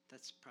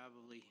 that's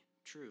probably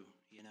true,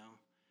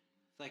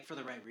 like for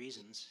the right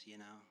reasons,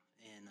 and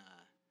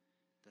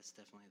that's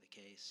definitely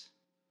the case.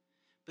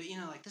 But,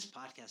 like this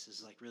podcast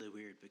is like really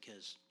weird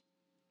because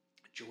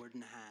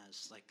Jordan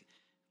has like,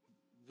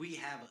 we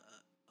have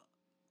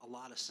a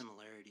lot of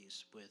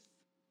similarities with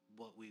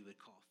what we would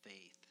call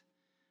faith.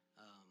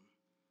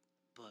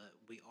 But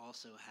we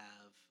also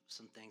have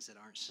some things that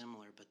aren't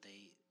similar, but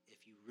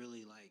if you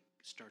really like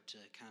start to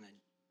kind of,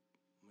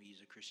 we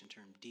use a Christian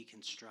term,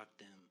 deconstruct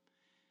them,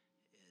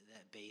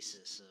 that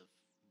basis of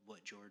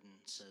what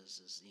Jordan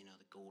says is, the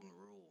golden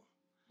rule,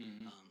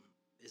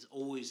 is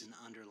always an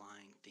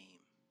underlying theme,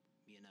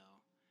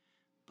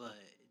 But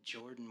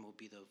Jordan will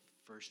be the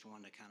first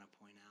one to kind of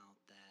point out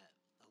that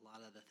a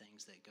lot of the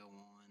things that go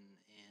on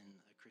in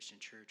a Christian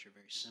church are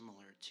very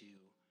similar to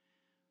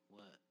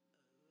what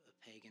a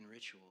pagan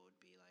ritual would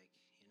be like,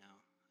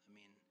 I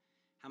mean,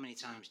 how many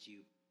times do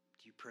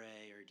you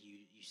pray, or do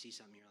you see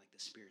something, you're like, the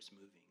Spirit's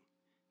moving,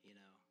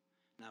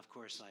 Now, of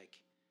course, like,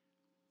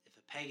 if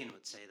a pagan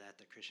would say that,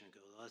 the Christian would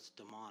go, well, that's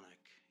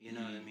demonic, you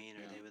know what I mean?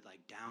 Or they would, like,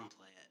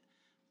 downplay it.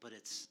 But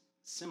it's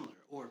similar.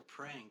 Or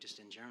praying just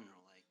in general.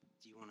 Like,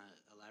 do you want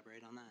to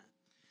elaborate on that?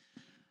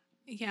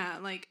 Yeah,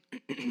 like,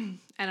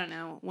 I don't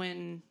know.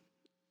 When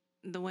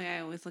the way I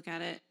always look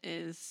at it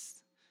is,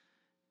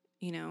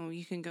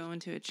 you can go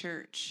into a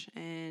church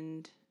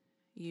and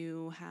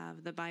you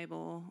have the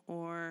Bible,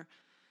 or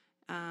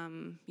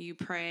you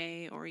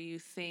pray, or you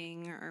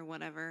sing, or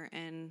whatever,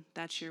 and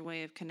that's your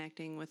way of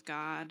connecting with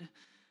God.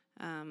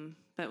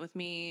 But with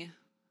me,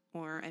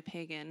 or a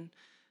pagan,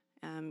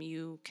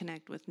 you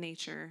connect with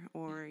nature,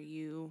 or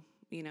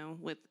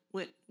with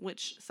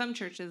which some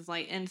churches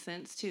light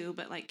incense too,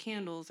 but like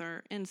candles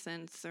or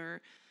incense,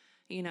 or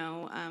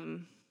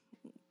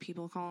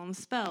people call them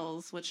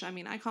spells, which I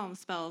mean I call them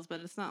spells,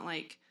 but it's not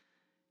like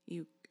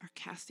you are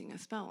casting a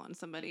spell on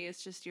somebody.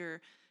 It's just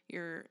you're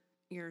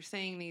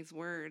saying these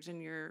words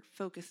and you're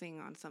focusing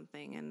on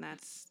something, and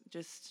that's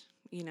just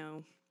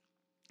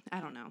I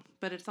don't know,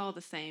 but it's all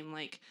the same.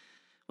 Like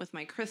with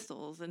my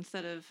crystals,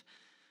 instead of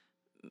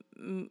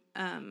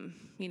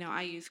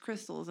I use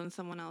crystals, and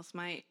someone else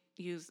might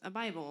use a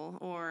Bible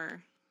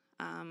or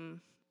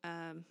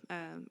a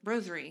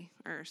rosary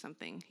or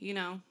something.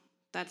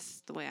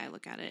 That's the way I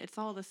look at it. It's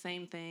all the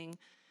same thing.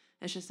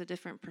 It's just a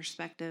different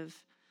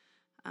perspective.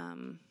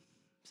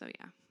 So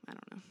yeah, I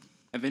don't know.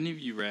 Have any of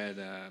you read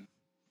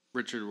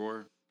Richard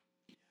Rohr?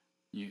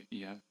 You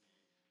have?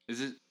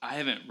 Is it? I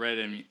haven't read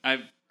any.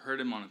 I've heard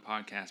him on a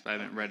podcast, but I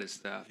haven't read his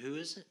stuff. Who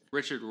is it?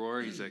 Richard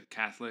Rohr. He's a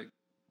Catholic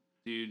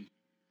dude,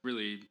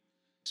 really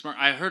smart.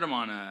 I heard him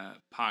on a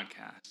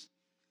podcast.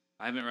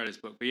 I haven't read his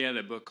book, but he had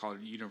a book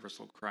called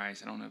Universal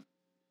Christ. I don't know.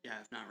 Yeah,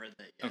 I've not read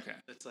that yet. Okay.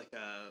 It's like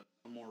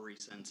a more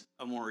recent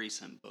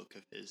book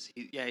of his.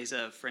 He's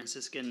a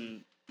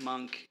Franciscan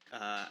monk,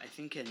 I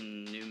think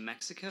in New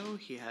Mexico.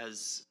 He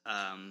has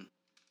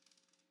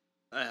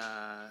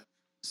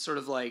sort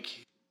of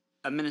like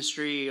a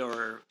ministry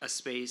or a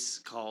space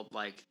called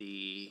like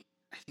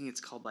I think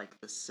it's called like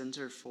the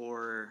Center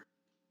for,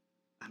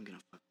 I'm going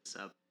to fuck this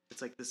up.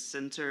 It's like the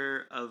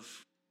Center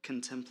of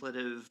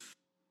Contemplative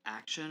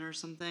Action or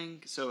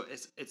something. So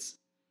it's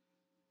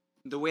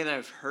the way that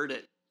I've heard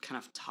it kind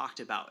of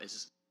talked about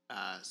is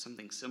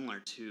something similar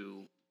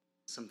to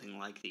something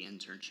like the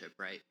internship,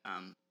 right?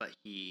 But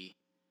he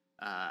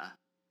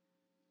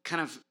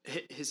kind of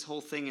his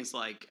whole thing is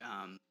like,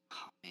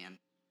 oh man,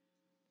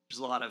 there's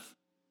a lot of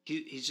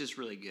he's just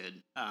really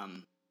good.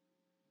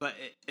 But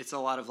it's a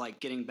lot of like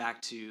getting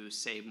back to,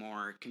 say,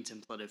 more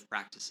contemplative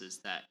practices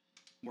that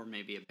were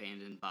maybe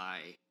abandoned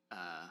by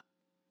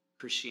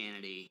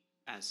Christianity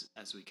as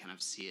we kind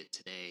of see it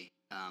today.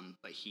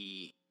 But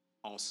he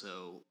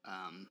also,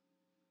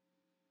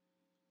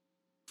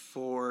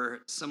 for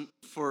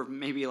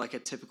maybe like a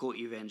typical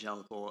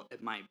evangelical,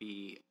 it might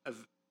be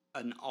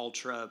an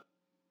ultra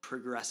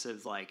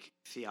progressive like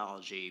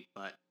theology,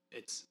 but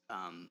it's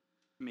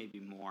maybe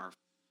more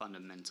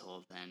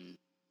fundamental than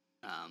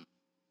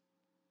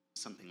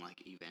something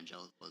like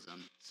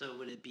evangelicalism. So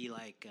would it be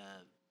like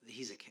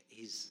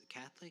he's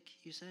Catholic?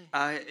 You say?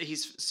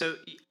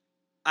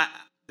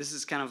 This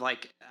is kind of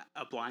like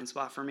a blind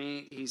spot for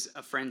me. He's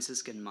a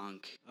Franciscan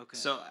monk. Okay.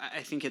 So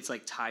I think it's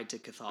like tied to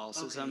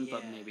Catholicism, Okay,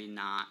 but yeah. maybe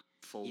not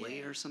fully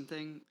Yeah. or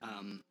something.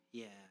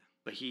 Yeah.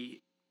 But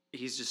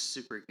he's just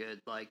super good.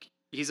 Like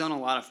he's on a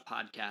lot of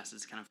podcasts.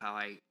 It's kind of how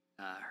I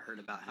heard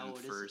about How him old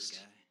first. is this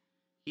guy?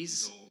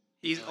 He's old.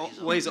 he's Oh, he's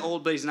old. Well, he's old.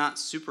 old, but he's not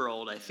super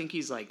old. I think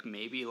he's like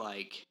maybe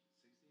like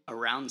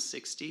around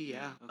 60.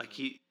 Yeah, like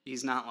Okay.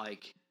 he's not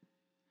like.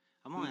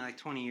 I'm only like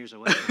 20 years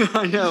away. From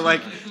I know, so,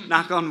 like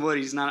knock on wood,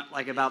 he's not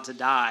like about to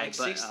die. like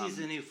but 60 is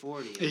the new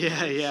 40.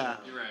 yeah, yeah.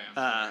 You're right. I'm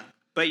sorry.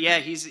 But yeah,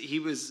 he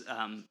was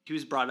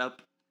brought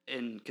up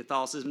in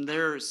Catholicism.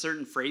 There are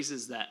certain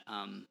phrases that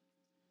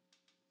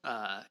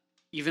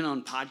even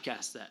on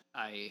podcasts that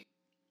I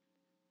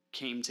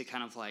came to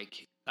kind of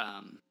like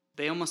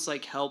they almost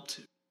like helps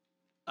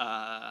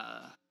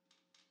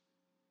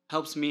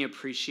me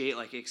appreciate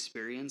like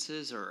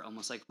experiences, or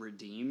almost like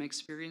redeem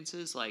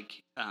experiences. Like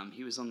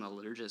he was on the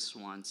liturgist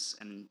once,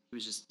 and he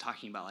was just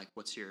talking about like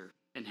what's your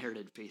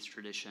inherited faith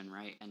tradition,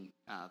 right? And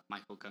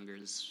Michael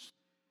Gunger's,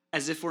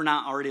 as if we're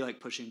not already like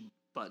pushing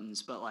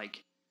buttons, but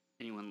like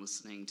anyone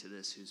listening to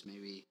this who's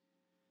maybe,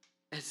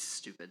 it's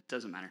stupid,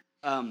 doesn't matter.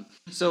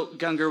 So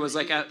Gunger was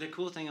like, the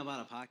cool thing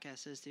about a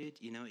podcast is, dude,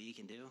 you know what you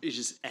can do? you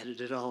just edit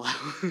it all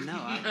out.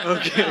 No,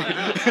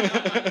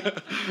 Okay.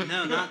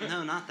 No,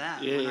 not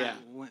that. Yeah,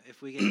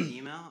 If we get an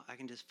email, I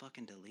can just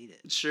fucking delete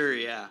it. Sure,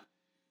 yeah.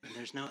 And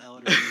there's no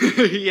elder.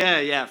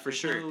 yeah, for There's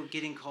sure. no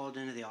getting called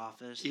into the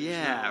office. There's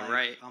Yeah, no, like,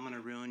 right. I'm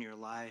gonna ruin your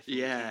life. And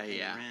Yeah, you can't pay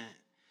yeah. Rent.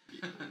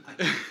 I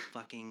can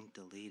fucking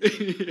delete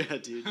it. Yeah,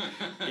 dude.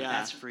 Yeah.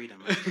 That's freedom.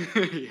 Right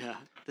there. Yeah.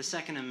 The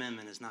Second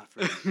Amendment is not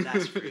freedom.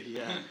 That's freedom.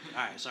 Yeah.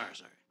 All right. Sorry.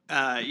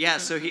 Yeah,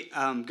 so he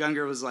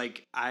Gunger was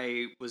like,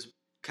 I was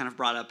kind of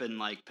brought up in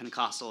like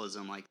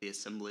Pentecostalism, like the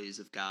Assemblies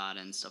of God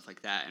and stuff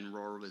like that, and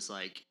Rohr was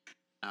like,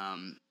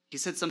 he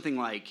said something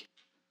like,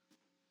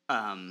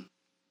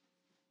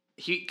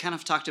 he kind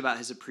of talked about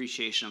his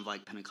appreciation of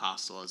like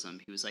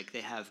Pentecostalism. He was like,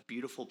 they have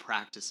beautiful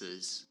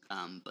practices,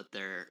 but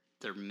they're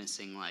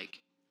missing like,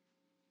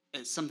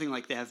 it's something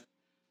like they have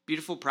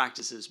beautiful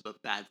practices but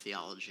bad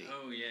theology.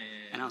 Oh yeah.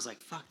 And I was like,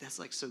 fuck, that's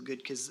like so good,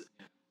 because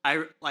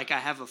I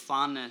have a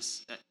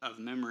fondness of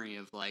memory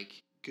of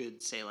like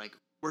good, say, like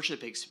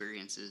worship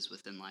experiences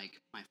within like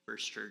my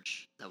first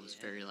church that was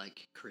very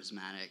like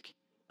charismatic.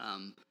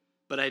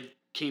 But I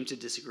came to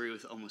disagree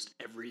with almost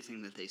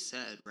everything that they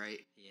said, right?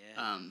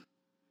 Yeah.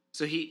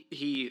 So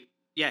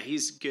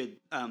he's good.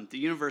 The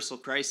Universal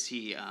Christ,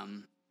 he's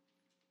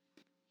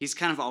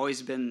kind of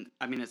always been,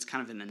 I mean, it's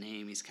kind of in the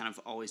name, he's kind of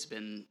always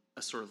been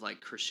a sort of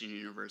like Christian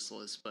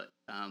Universalist, but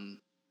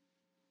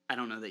I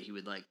don't know that he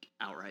would like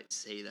outright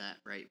say that,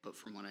 right? But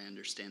from what I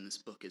understand, this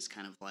book is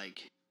kind of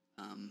like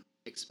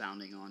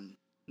expounding on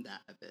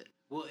that a bit.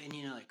 Well, and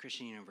you know, like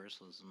Christian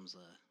Universalism's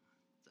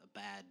a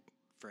bad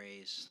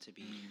phrase to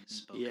be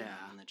spoken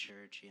of in the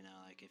church. You know,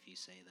 like if you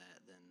say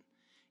that, then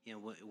you know,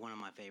 one of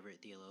my favorite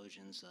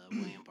theologians,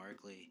 William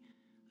Barclay,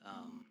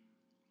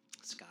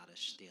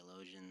 Scottish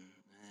theologian.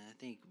 I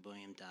think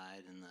William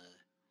died in the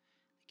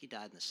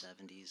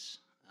 70s.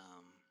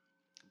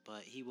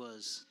 But he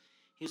was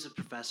a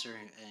professor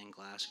in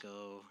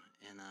Glasgow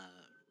and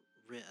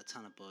wrote a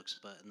ton of books.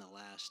 But in the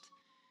last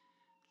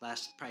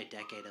probably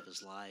decade of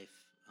his life,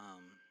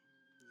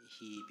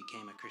 he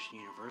became a Christian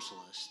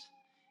Universalist,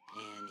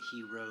 and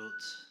he wrote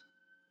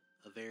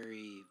a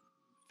very,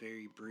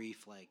 very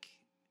brief like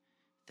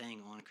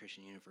thing on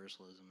Christian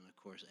Universalism, and of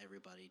course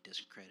everybody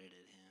discredited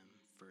him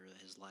for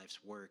his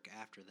life's work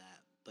after that.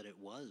 But it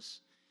was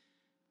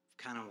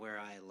kind of where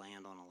I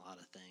land on a lot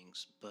of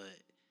things. But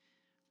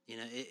you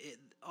know,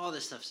 all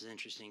this stuff is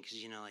interesting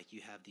because, you know, like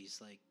you have these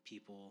like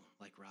people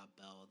like Rob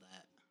Bell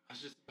that I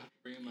was just about to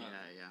bring him up.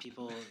 Yeah.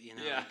 people, you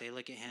know, Yeah. like, they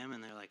look at him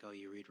and they're like, oh,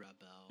 you read Rob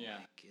Bell, Yeah.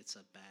 like it's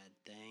a bad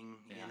thing,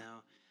 Yeah. you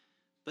know.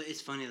 But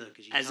it's funny though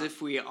because As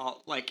if we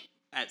all like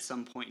at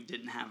some point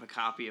didn't have a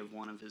copy of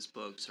one of his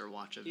books or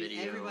watch a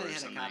video everybody or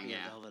had something. a copy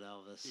Yeah. of Velvet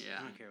Elvis. Yeah.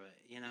 I don't care what,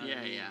 you know. Yeah, what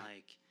I mean? yeah.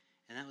 Like,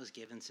 and that was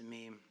given to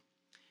me.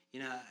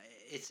 You know,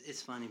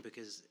 it's funny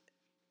because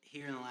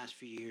here in the last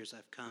few years,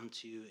 I've come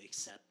to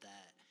accept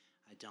that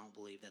I don't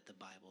believe that the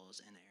Bible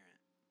is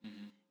inerrant.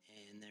 Mm-hmm.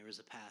 and there was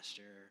a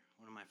pastor,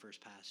 one of my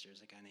first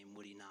pastors, a guy named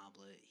Woody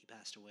Noblet. He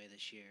passed away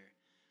this year,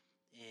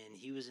 and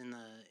he was in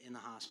the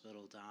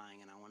hospital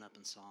dying, and I went up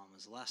and saw him.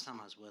 It was the last time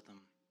I was with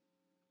him,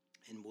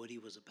 and Woody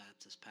was a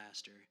Baptist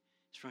pastor.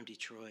 He's from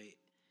Detroit,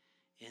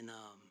 and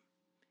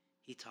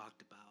he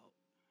talked about,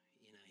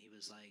 he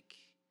was like,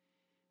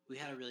 we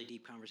had a really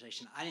deep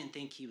conversation. I didn't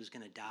think he was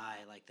going to die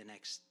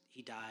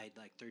he died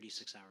like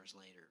 36 hours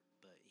later,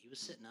 but he was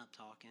sitting up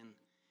talking,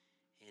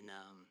 and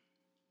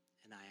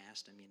I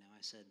asked him,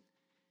 I said,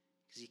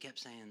 because he kept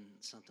saying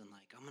something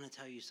like, I'm going to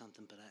tell you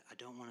something, but I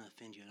don't want to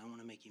offend you. I don't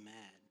want to make you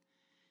mad.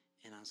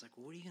 And I was like,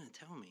 well, what are you going to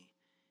tell me?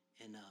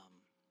 And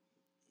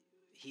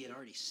he had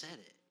already said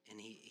it, and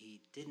he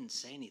didn't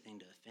say anything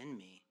to offend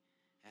me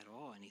at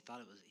all, and he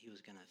thought he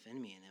was going to offend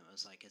me, and it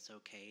was like, it's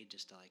okay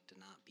just to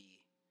not be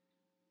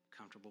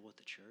comfortable with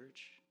the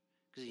church,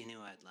 because he knew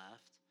I'd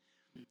left.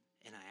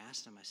 And I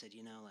asked him, I said, do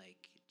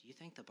you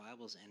think the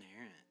Bible's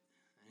inerrant?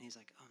 And he's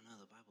like, oh no,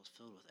 the Bible's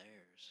filled with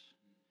errors.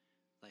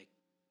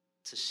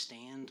 To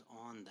stand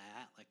on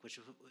that, which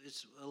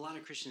it's a lot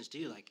of Christians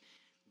do,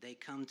 they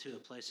come to a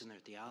place in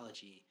their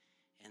theology,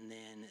 and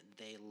then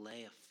they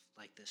lay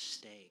this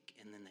stake,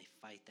 and then they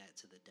fight that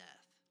to the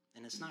death.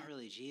 And it's not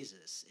really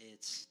Jesus.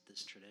 It's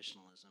this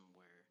traditionalism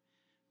where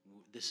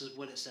this is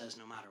what it says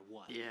no matter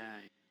what.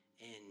 Yeah.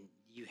 And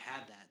you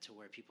have that to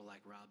where people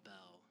like Rob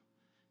Bell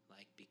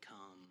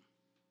become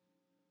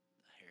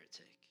a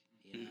heretic,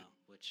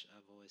 which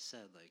I've always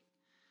said,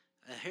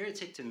 a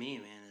heretic to me,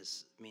 man,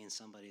 means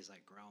somebody's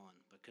growing,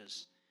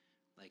 because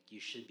you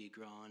should be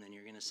growing, and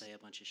you're going to say a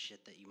bunch of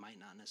shit that you might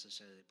not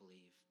necessarily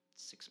believe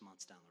 6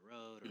 months down the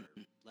road,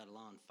 or let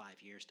alone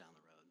 5 years down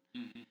the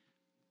road. Mm-hmm.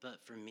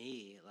 But for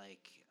me,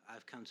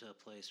 I've come to a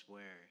place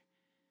where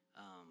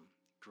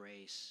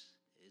grace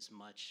is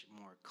much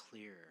more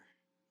clear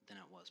than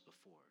it was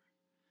before.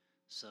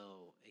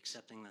 So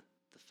accepting that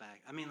the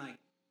fact,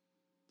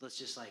 let's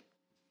just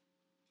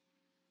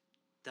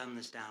dumb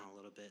this down a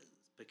little bit,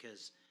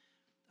 because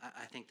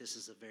I think this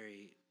is a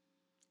very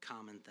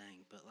common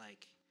thing, but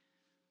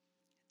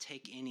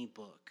take any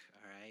book,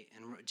 all right?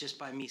 And just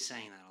by me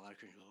saying that, a lot of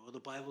Christians go, the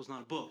Bible's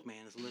not a book,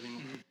 man, it's a living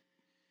word.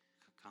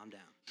 Calm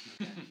down,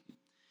 okay?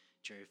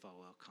 Jerry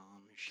Falwell,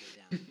 calm your shit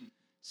down.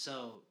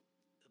 So,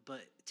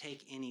 but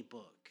take any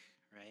book,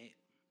 right,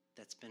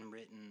 that's been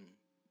written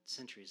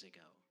centuries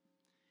ago,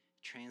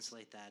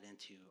 translate that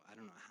into, I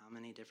don't know how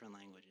many different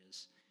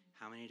languages,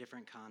 how many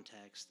different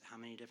contexts, how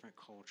many different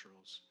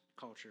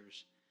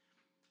cultures,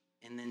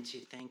 and then to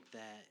think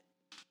that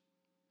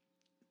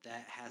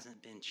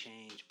hasn't been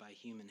changed by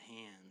human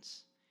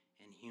hands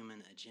and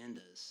human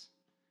agendas,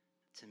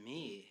 to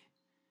me,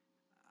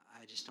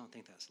 I just don't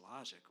think that's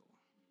logical.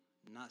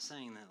 I'm not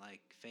saying that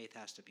faith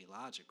has to be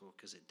logical,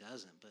 because it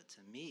doesn't, but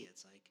to me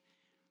it's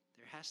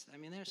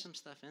there's some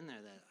stuff in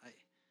there that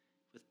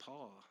with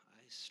Paul, I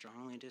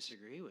strongly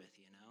disagree with,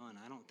 and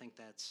I don't think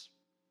that's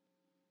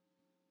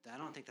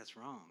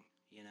wrong,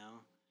 Yeah.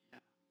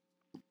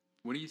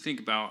 What do you think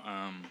about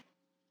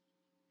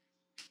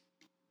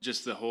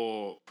just the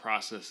whole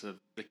process of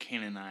the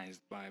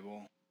canonized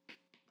Bible?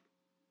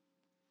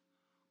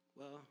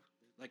 Well,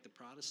 the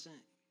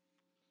Protestant?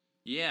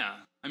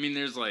 Yeah.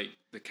 There's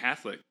the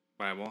Catholic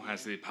Bible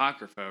has the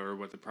Apocrypha, or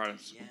what the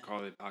Protestants would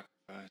call the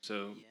Apocrypha.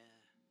 So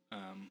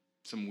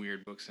some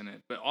weird books in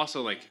it, but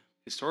also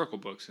historical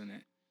books in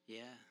it.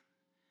 Yeah.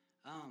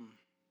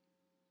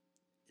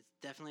 It's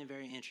definitely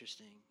very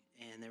interesting.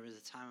 And there was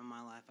a time in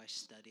my life I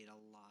studied a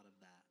lot of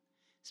that,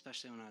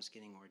 especially when I was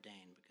getting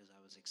ordained, because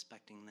I was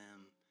expecting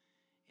them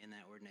in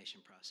that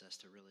ordination process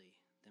to really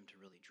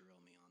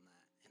drill me on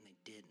that, and they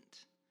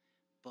didn't.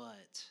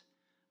 But,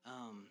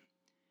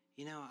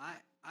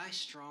 I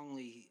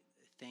strongly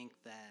think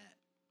that,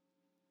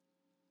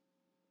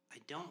 I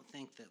don't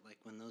think that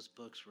when those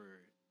books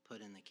were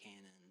put in the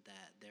canon,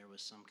 that there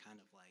was some kind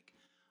of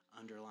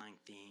underlying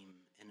theme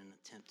and an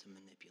attempt to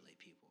manipulate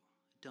people.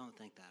 I don't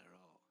think that at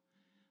all.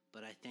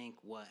 But I think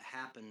what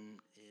happened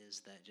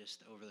is that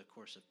just over the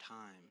course of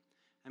time,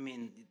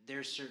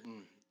 there's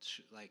certain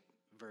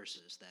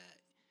verses that,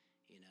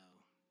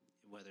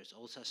 whether it's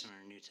Old Testament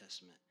or New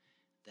Testament,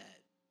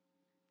 that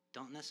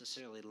don't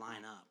necessarily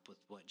line up with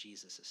what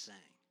Jesus is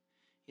saying.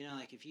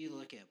 If you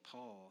look at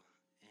Paul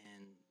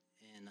and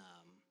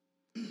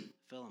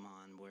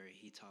Philemon, where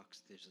he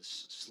talks, there's a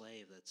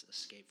slave that's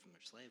escaped from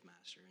their slave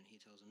master, and he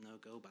tells him, no,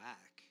 go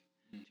back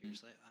to your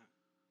slave.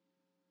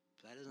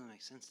 That doesn't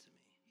make sense to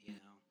me,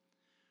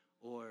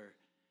 Or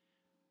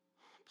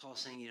Paul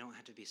saying you don't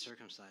have to be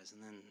circumcised,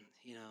 and then,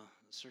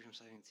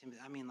 circumcising Timothy.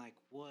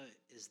 What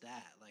is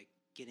that?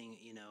 Getting,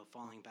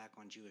 falling back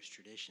on Jewish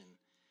tradition.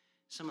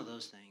 Some of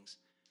those things,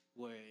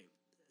 where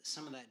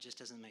some of that just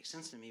doesn't make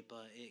sense to me,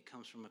 but it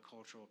comes from a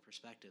cultural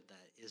perspective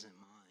that isn't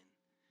mine.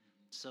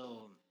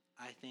 So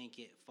I think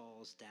it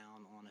falls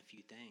down on a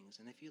few things.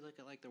 And if you look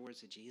at the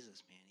words of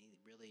Jesus, man, he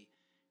really,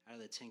 out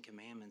of the 10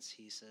 Commandments,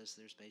 he says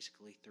there's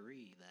basically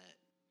 3 that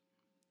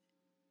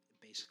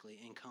basically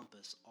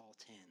encompass all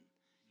 10,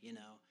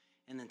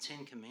 And the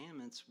 10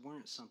 Commandments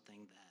weren't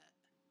something that,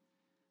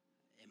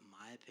 in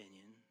my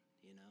opinion,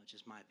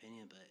 just my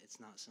opinion, but it's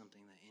not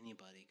something that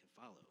anybody could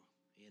follow,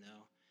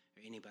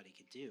 or anybody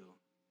could do.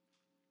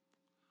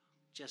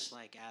 Just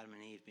like Adam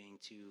and Eve being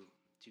two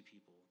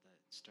people that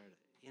started,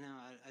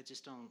 I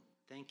just don't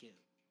think it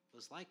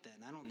was like that,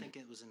 and I don't think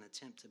it was an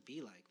attempt to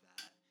be like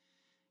that,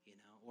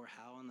 or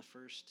how in the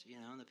first,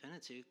 in the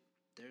Pentateuch,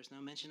 there's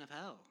no mention of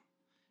hell,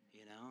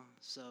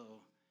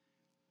 so,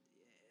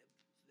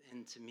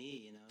 and to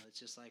me, it's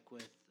just like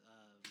with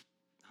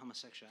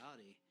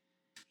homosexuality,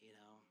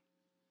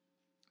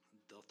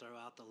 they'll throw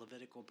out the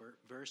Levitical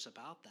verse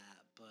about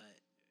that, but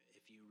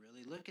if you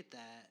really look at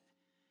that,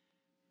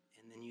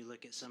 and then you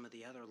look at some of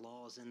the other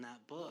laws in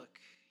that book,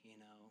 I mean,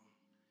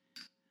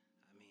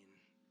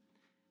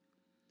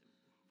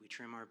 we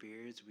trim our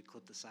beards, we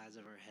clip the sides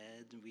of our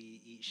head,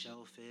 we eat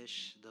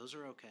shellfish, those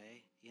are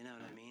okay, you know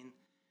what I mean?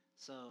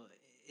 So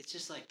it's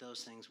just like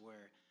those things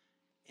where,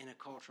 in a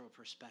cultural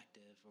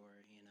perspective,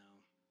 or,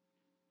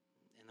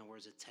 in the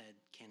words of Ted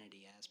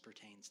Kennedy, as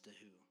pertains to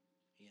who,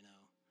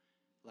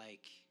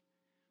 like,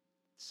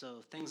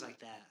 so things like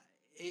that.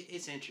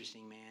 It's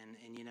interesting, man,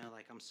 and,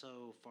 like, I'm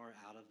so far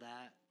out of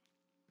that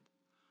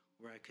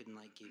where I couldn't,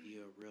 like, give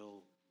you a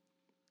real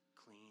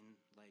clean,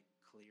 like,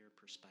 clear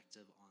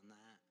perspective on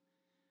that.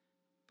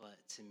 But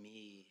to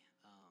me,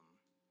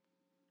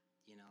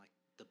 like,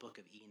 the Book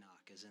of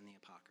Enoch is in the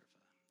Apocrypha.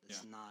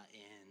 It's not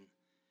in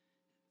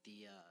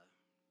the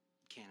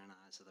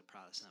canonized of the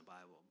Protestant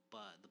Bible,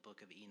 but the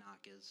Book of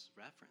Enoch is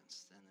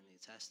referenced in the New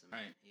Testament,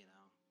 right.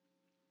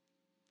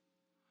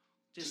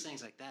 Just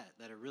things like that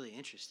are really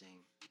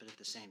interesting, but at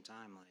the same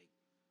time, like,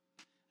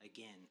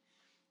 again,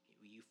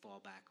 you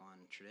fall back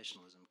on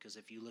traditionalism, because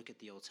if you look at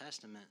the Old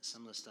Testament,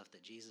 some of the stuff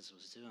that Jesus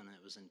was doing,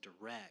 it was in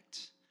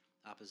direct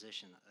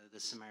opposition. The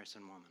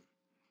Samaritan woman,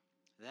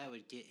 that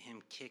would get him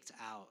kicked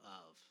out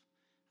of.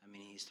 I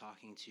mean, he's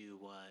talking to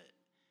what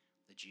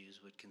the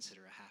Jews would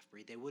consider a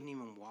half-breed. They wouldn't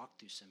even walk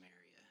through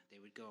Samaria. They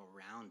would go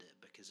around it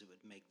because it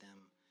would make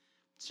them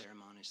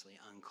ceremoniously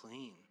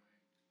unclean.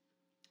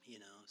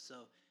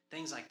 So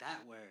things like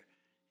that, where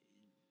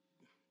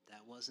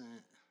that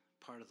wasn't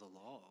part of the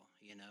law,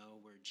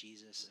 where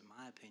Jesus, in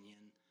my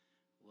opinion,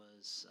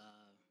 was,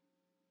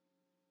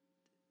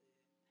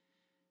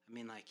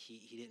 like,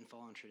 he didn't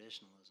fall in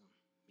traditionalism,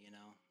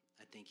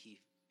 I think he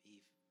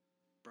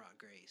brought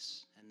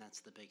grace, and that's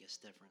the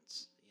biggest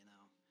difference,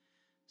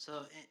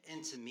 So,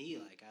 and to me,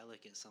 like, I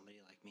look at somebody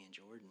like me and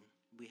Jordan,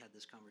 we had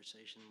this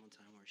conversation one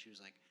time where she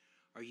was like,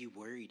 are you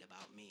worried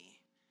about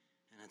me?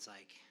 And it's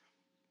like,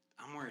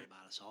 I'm worried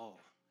about us all,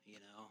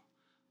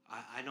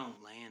 I don't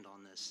land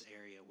on this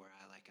area where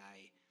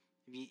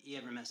you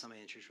ever met somebody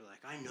in church where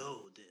like, I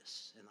know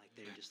this, and like,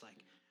 they're just like,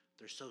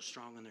 they're so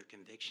strong in their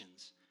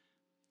convictions.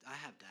 I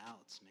have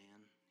doubts,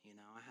 man,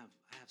 I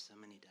have so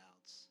many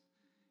doubts.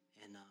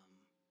 And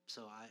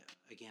so I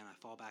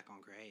fall back on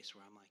grace,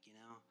 where I'm like,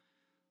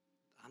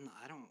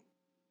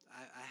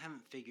 I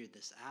haven't figured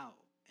this out.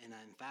 And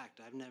in fact,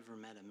 I've never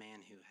met a man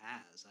who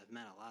has. I've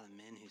met a lot of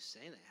men who say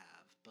they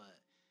have, but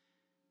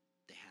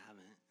they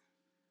haven't,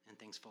 and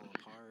things fall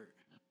apart.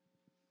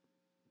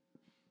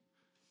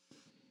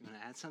 You want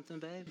to add something,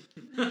 babe?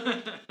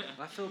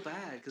 I feel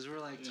bad because we're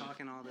like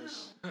talking all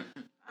this.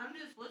 I'm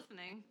just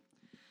listening.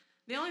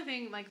 The only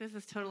thing, like, this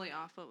is totally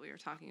off what we were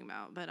talking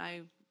about, but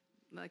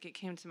it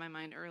came to my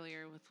mind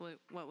earlier with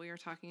what we were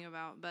talking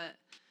about, but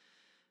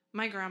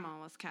my grandma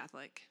was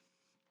Catholic,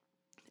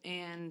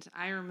 and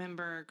I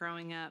remember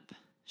growing up,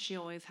 she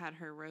always had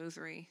her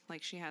rosary.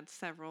 Like, she had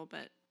several,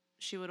 but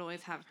she would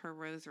always have her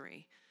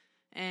rosary,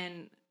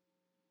 and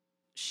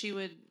she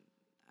would,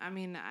 I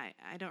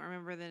don't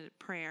remember the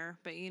prayer,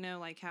 but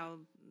like how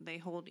they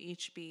hold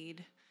each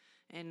bead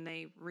and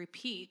they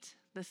repeat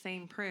the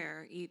same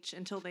prayer each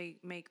until they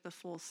make the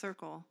full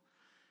circle.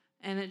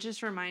 And it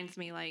just reminds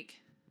me, like,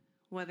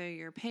 whether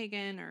you're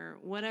pagan or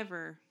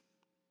whatever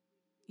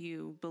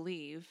you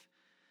believe,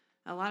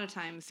 a lot of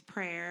times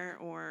prayer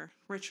or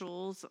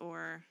rituals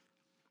or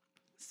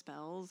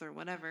spells or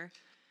whatever,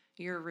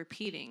 you're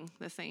repeating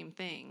the same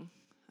thing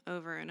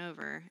over and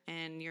over,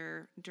 and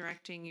you're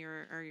directing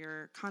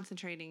you're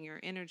concentrating your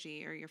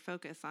energy or your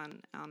focus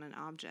on an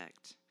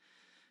object.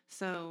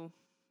 So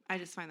I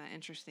just find that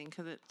interesting,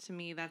 because to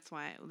me, that's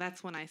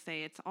when I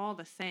say it's all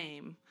the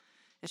same.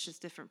 It's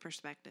just different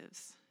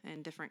perspectives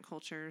and different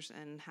cultures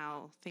and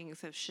how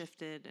things have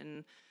shifted,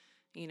 and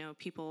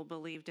people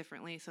believe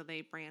differently, so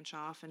they branch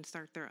off and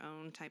start their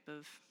own type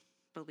of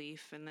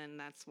belief, and then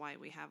that's why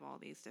we have all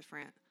these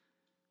different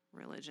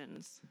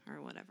religions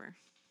or whatever.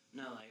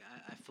 No, like,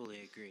 I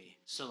fully agree.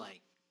 So,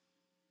 like,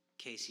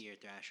 Casey or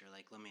Thrasher,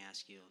 like, let me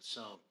ask you.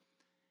 So,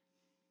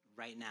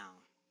 right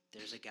now,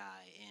 there's a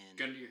guy in...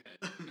 Gun to your head.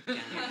 Gun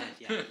to your head,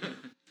 yeah.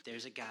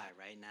 There's a guy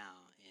right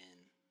now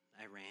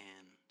in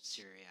Iran,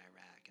 Syria,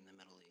 Iraq, in the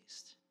Middle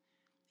East,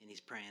 and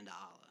he's praying to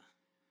Allah,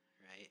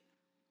 right?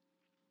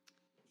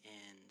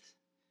 And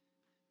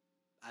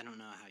I don't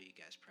know how you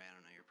guys pray. I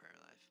don't know your prayer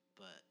life,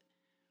 but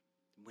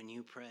when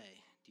you pray,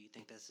 do you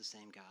think that's the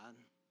same God?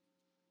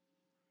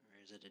 Or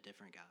is it a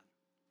different God?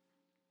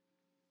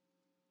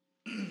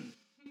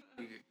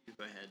 You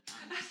go ahead.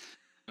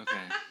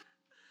 Okay.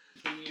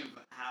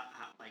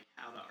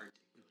 how to articulate.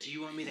 Do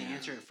you want me to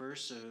answer it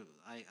first, so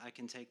I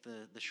can take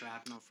the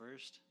shrapnel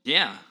first?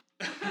 Yeah.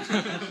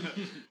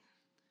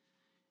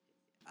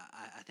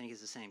 I think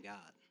it's the same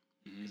God,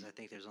 because I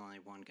think there's only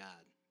one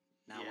God.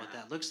 Now, what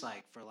that looks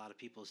like for a lot of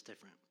people is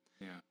different.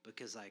 Yeah.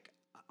 Because, like,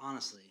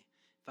 honestly,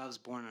 if I was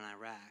born in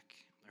Iraq,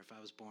 or if I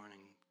was born in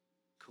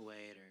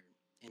Kuwait or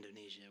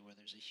Indonesia, where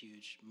there's a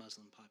huge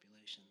Muslim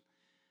population,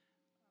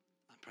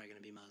 I'm probably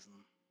going to be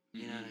Muslim.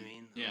 You know what I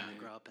mean? Yeah. I'm going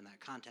to grow up in that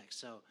context.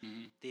 So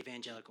the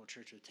evangelical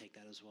church would take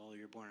that as well.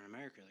 You're born in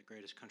America, the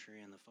greatest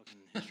country in the fucking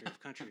history of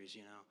countries,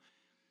 you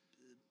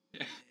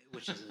know,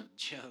 which is a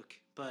joke.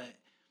 But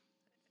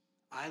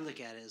I look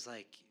at it as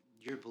like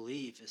your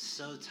belief is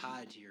so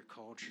tied to your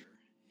culture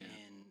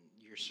and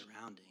your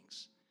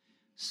surroundings.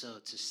 So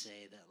to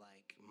say that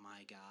like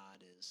my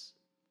God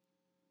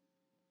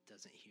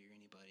doesn't hear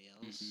anybody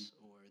else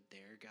or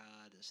their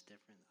God is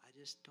different, I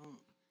just don't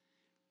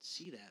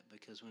see that,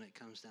 because when it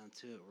comes down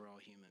to it, we're all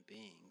human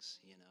beings,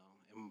 you know,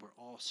 and we're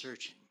all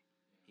searching,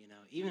 you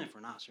know, even if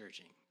we're not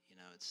searching, you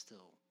know, it's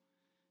still,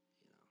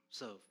 you know.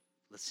 So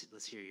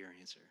let's hear your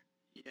answer.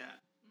 Yeah.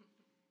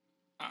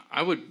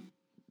 I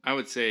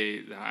would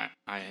say that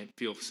I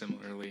feel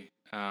similarly.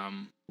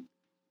 I've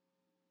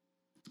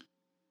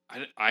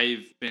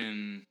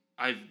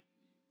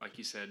like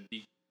you said,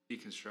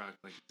 deconstruct,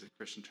 like it's a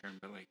Christian term,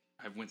 but like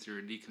I've went through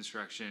a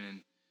deconstruction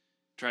and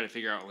try to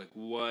figure out like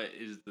what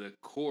is the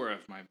core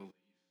of my belief,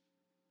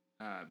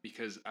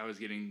 because I was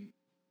getting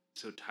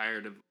so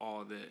tired of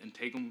all the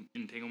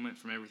entanglement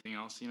from everything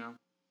else, you know.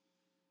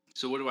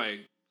 So what do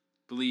I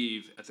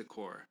believe at the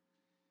core?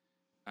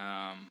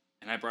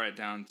 And I brought it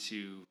down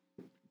to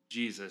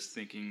Jesus,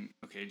 thinking,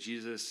 okay,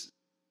 Jesus,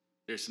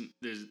 there's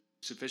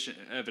sufficient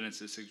evidence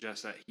to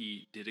suggest that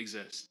he did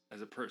exist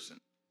as a person.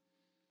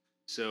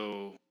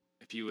 So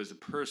if he was a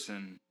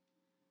person,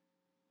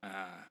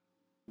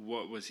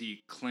 what was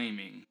he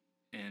claiming?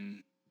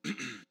 And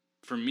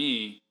for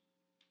me,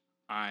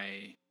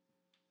 I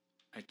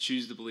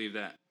choose to believe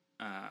that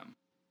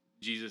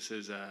Jesus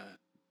is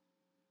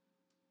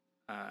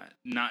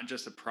not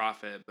just a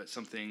prophet, but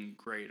something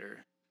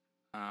greater.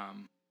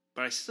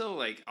 But I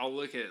still I'll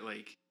look at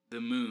like the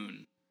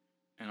moon,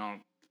 and I'll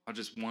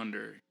just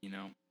wonder, you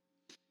know.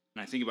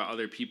 And I think about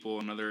other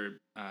people and other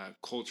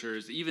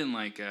cultures, even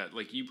like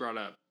you brought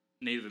up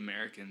Native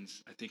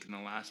Americans, I think in the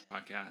last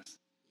podcast.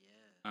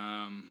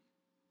 Yeah.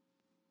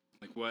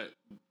 Like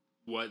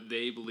what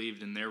they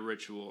believed in their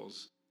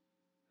rituals,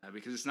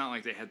 because it's not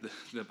like they had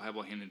the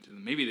Bible handed to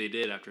them. Maybe they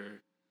did after,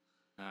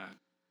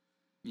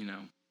 you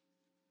know,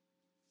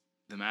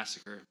 the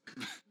massacre.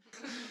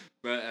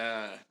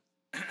 But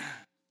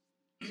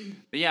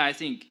yeah, I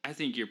think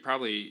you're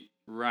probably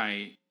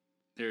right.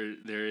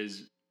 There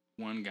is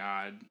one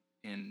God,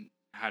 and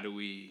how do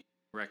we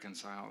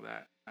reconcile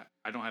that?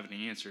 I don't have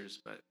any answers,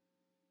 but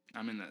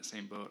I'm in that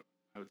same boat,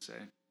 I would say.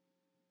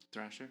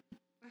 Thrasher?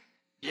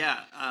 Yeah,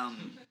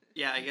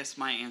 I guess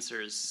my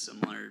answer is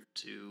similar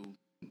to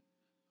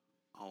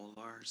all of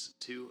ours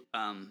too.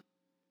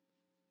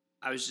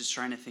 I was just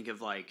trying to think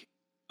of like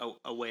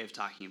a way of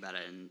talking about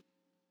it, and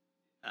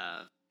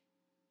I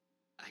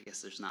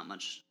guess there's not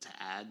much to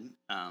add.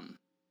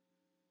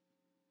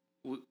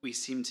 We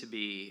seem to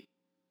be,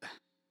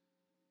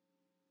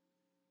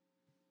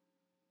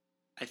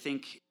 I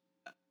think,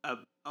 a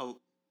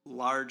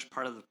large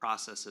part of the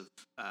process of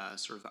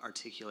sort of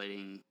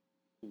articulating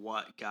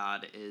what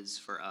God is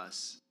for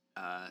us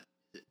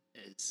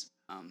is,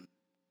 I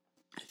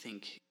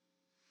think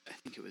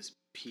it was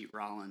Pete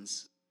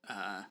Rollins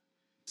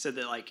said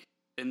that, like,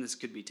 and this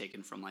could be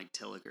taken from like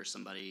Tillich or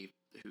somebody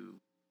who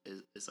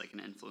is like an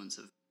influence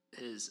of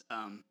his,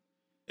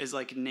 is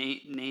like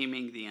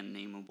naming the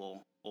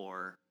unnameable,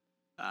 or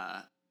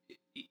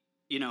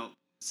you know,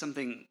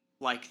 something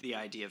like the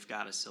idea of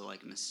God is so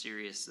like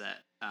mysterious that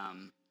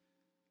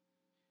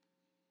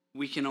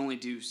we can only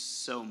do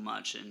so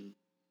much in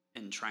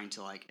trying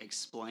to like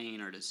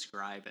explain or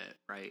describe it,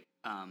 right?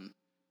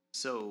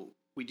 So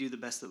we do the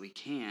best that we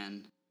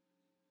can,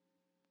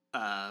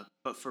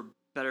 but for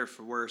better,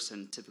 for worse,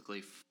 and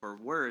typically for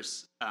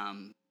worse,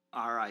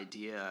 our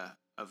idea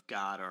of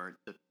God, or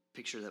the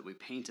picture that we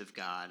paint of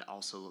God,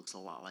 also looks a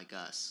lot like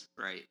us,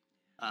 right?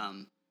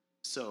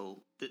 So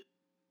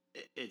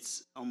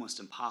it's almost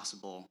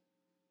impossible,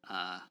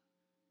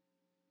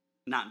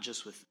 not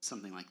just with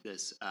something like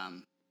this,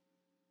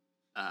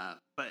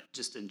 but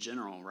just in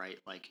general, right?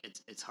 Like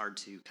it's hard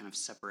to kind of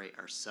separate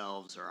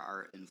ourselves or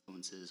our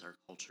influences, our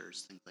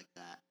cultures, things like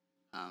that,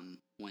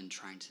 when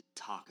trying to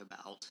talk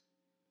about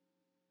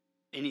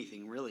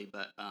anything really,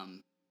 but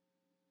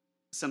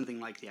something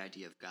like the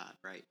idea of God,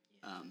 right?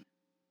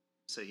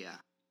 So yeah,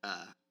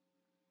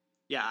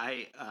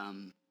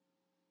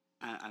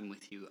 I'm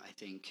with you. I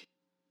think,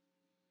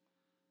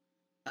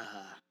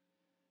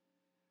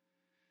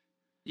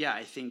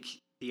 I think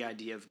the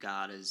idea of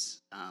God is,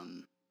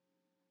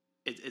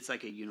 it's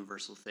like a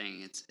universal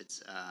thing.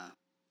 It's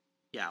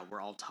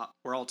we're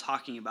all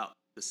talking about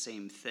the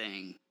same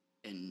thing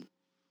in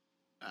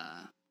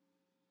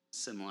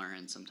similar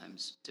and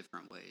sometimes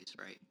different ways,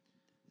 right?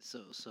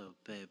 So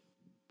babe,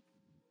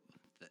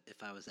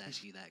 if I was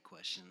asking you that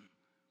question,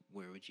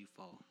 where would you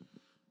fall?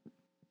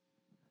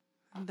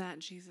 That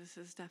Jesus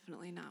is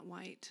definitely not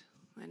white.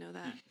 I know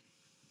that.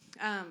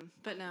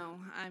 But no,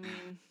 I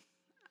mean,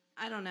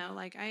 I don't know.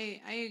 Like,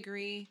 I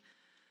agree.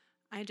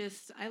 I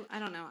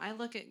don't know. I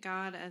look at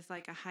God as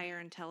like a higher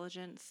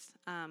intelligence.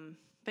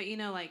 But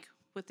like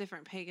with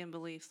different pagan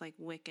beliefs, like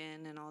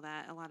Wiccan and all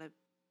that, a lot of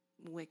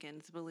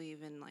Wiccans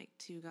believe in like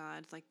two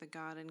gods, like the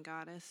god and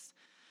goddess.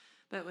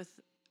 But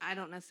I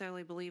don't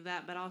necessarily believe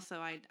that, but also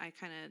I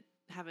kind of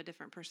have a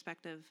different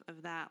perspective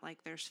of that.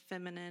 Like there's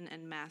feminine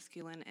and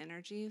masculine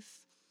energies.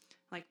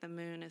 Like the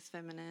moon is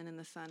feminine and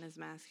the sun is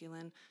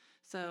masculine.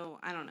 So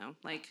I don't know.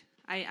 Like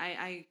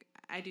I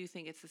do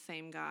think it's the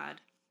same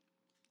God.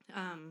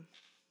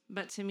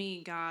 But to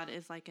me, God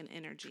is like an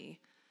energy,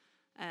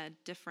 a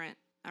different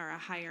or a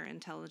higher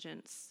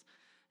intelligence.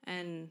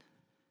 And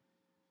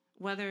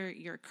whether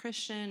you're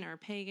Christian or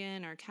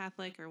pagan or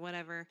Catholic or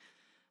whatever,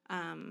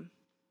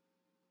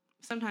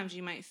 sometimes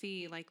you might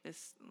see like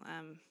this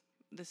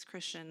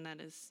Christian that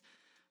is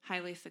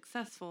highly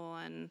successful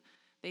and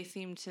they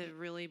seem to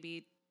really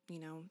be,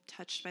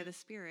 touched by the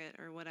Spirit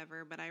or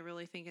whatever. But I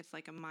really think it's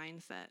like a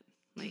mindset.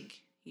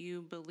 Like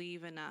you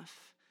believe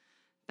enough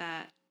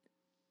that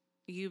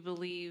you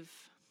believe,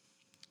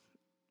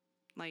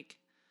 like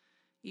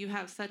you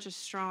have such a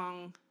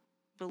strong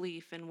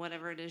belief in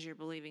whatever it is you're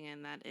believing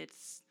in that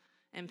it's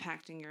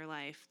impacting your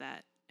life.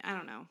 That I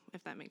don't know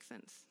if that makes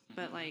sense,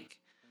 but like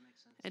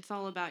it's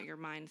all about your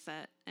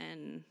mindset,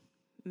 and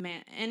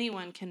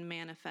anyone can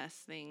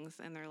manifest things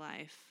in their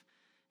life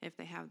if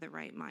they have the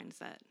right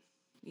mindset,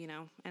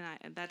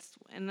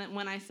 and then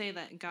when I say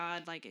that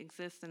God like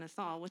exists in us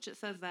all, which it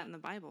says that in the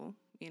Bible,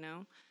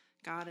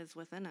 God is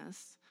within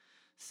us.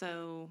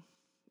 So,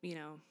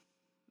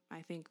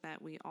 I think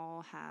that we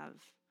all have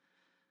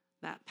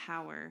that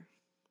power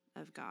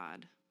of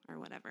God or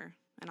whatever.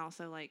 And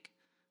also like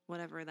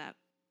whatever that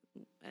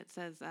it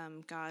says,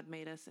 God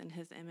made us in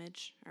his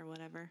image or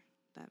whatever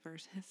that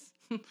verse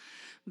is.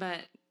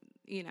 But,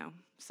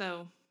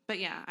 but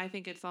yeah, I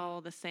think it's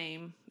all the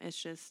same. It's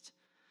just,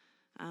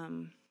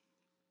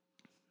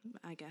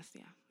 I guess,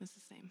 yeah, it's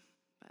the same,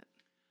 but.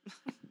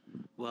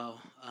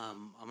 Well,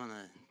 I'm going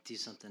to do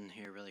something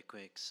here really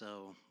quick.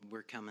 So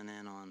we're coming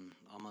in on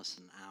almost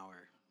an hour,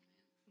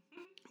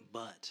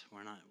 but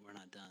we're not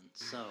done.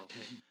 So,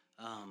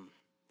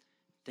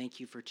 thank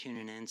you for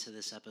tuning in to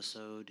this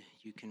episode.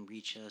 You can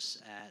reach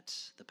us at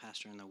the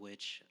Pastor and the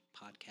Witch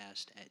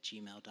podcast at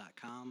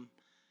gmail.com,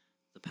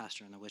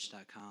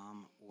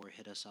 thepastorandthewitch.com, or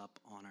hit us up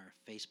on our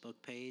Facebook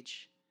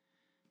page.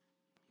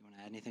 You want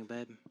to add anything,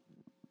 babe?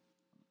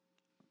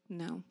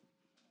 No.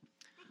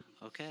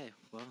 Okay.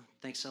 Well,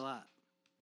 thanks a lot.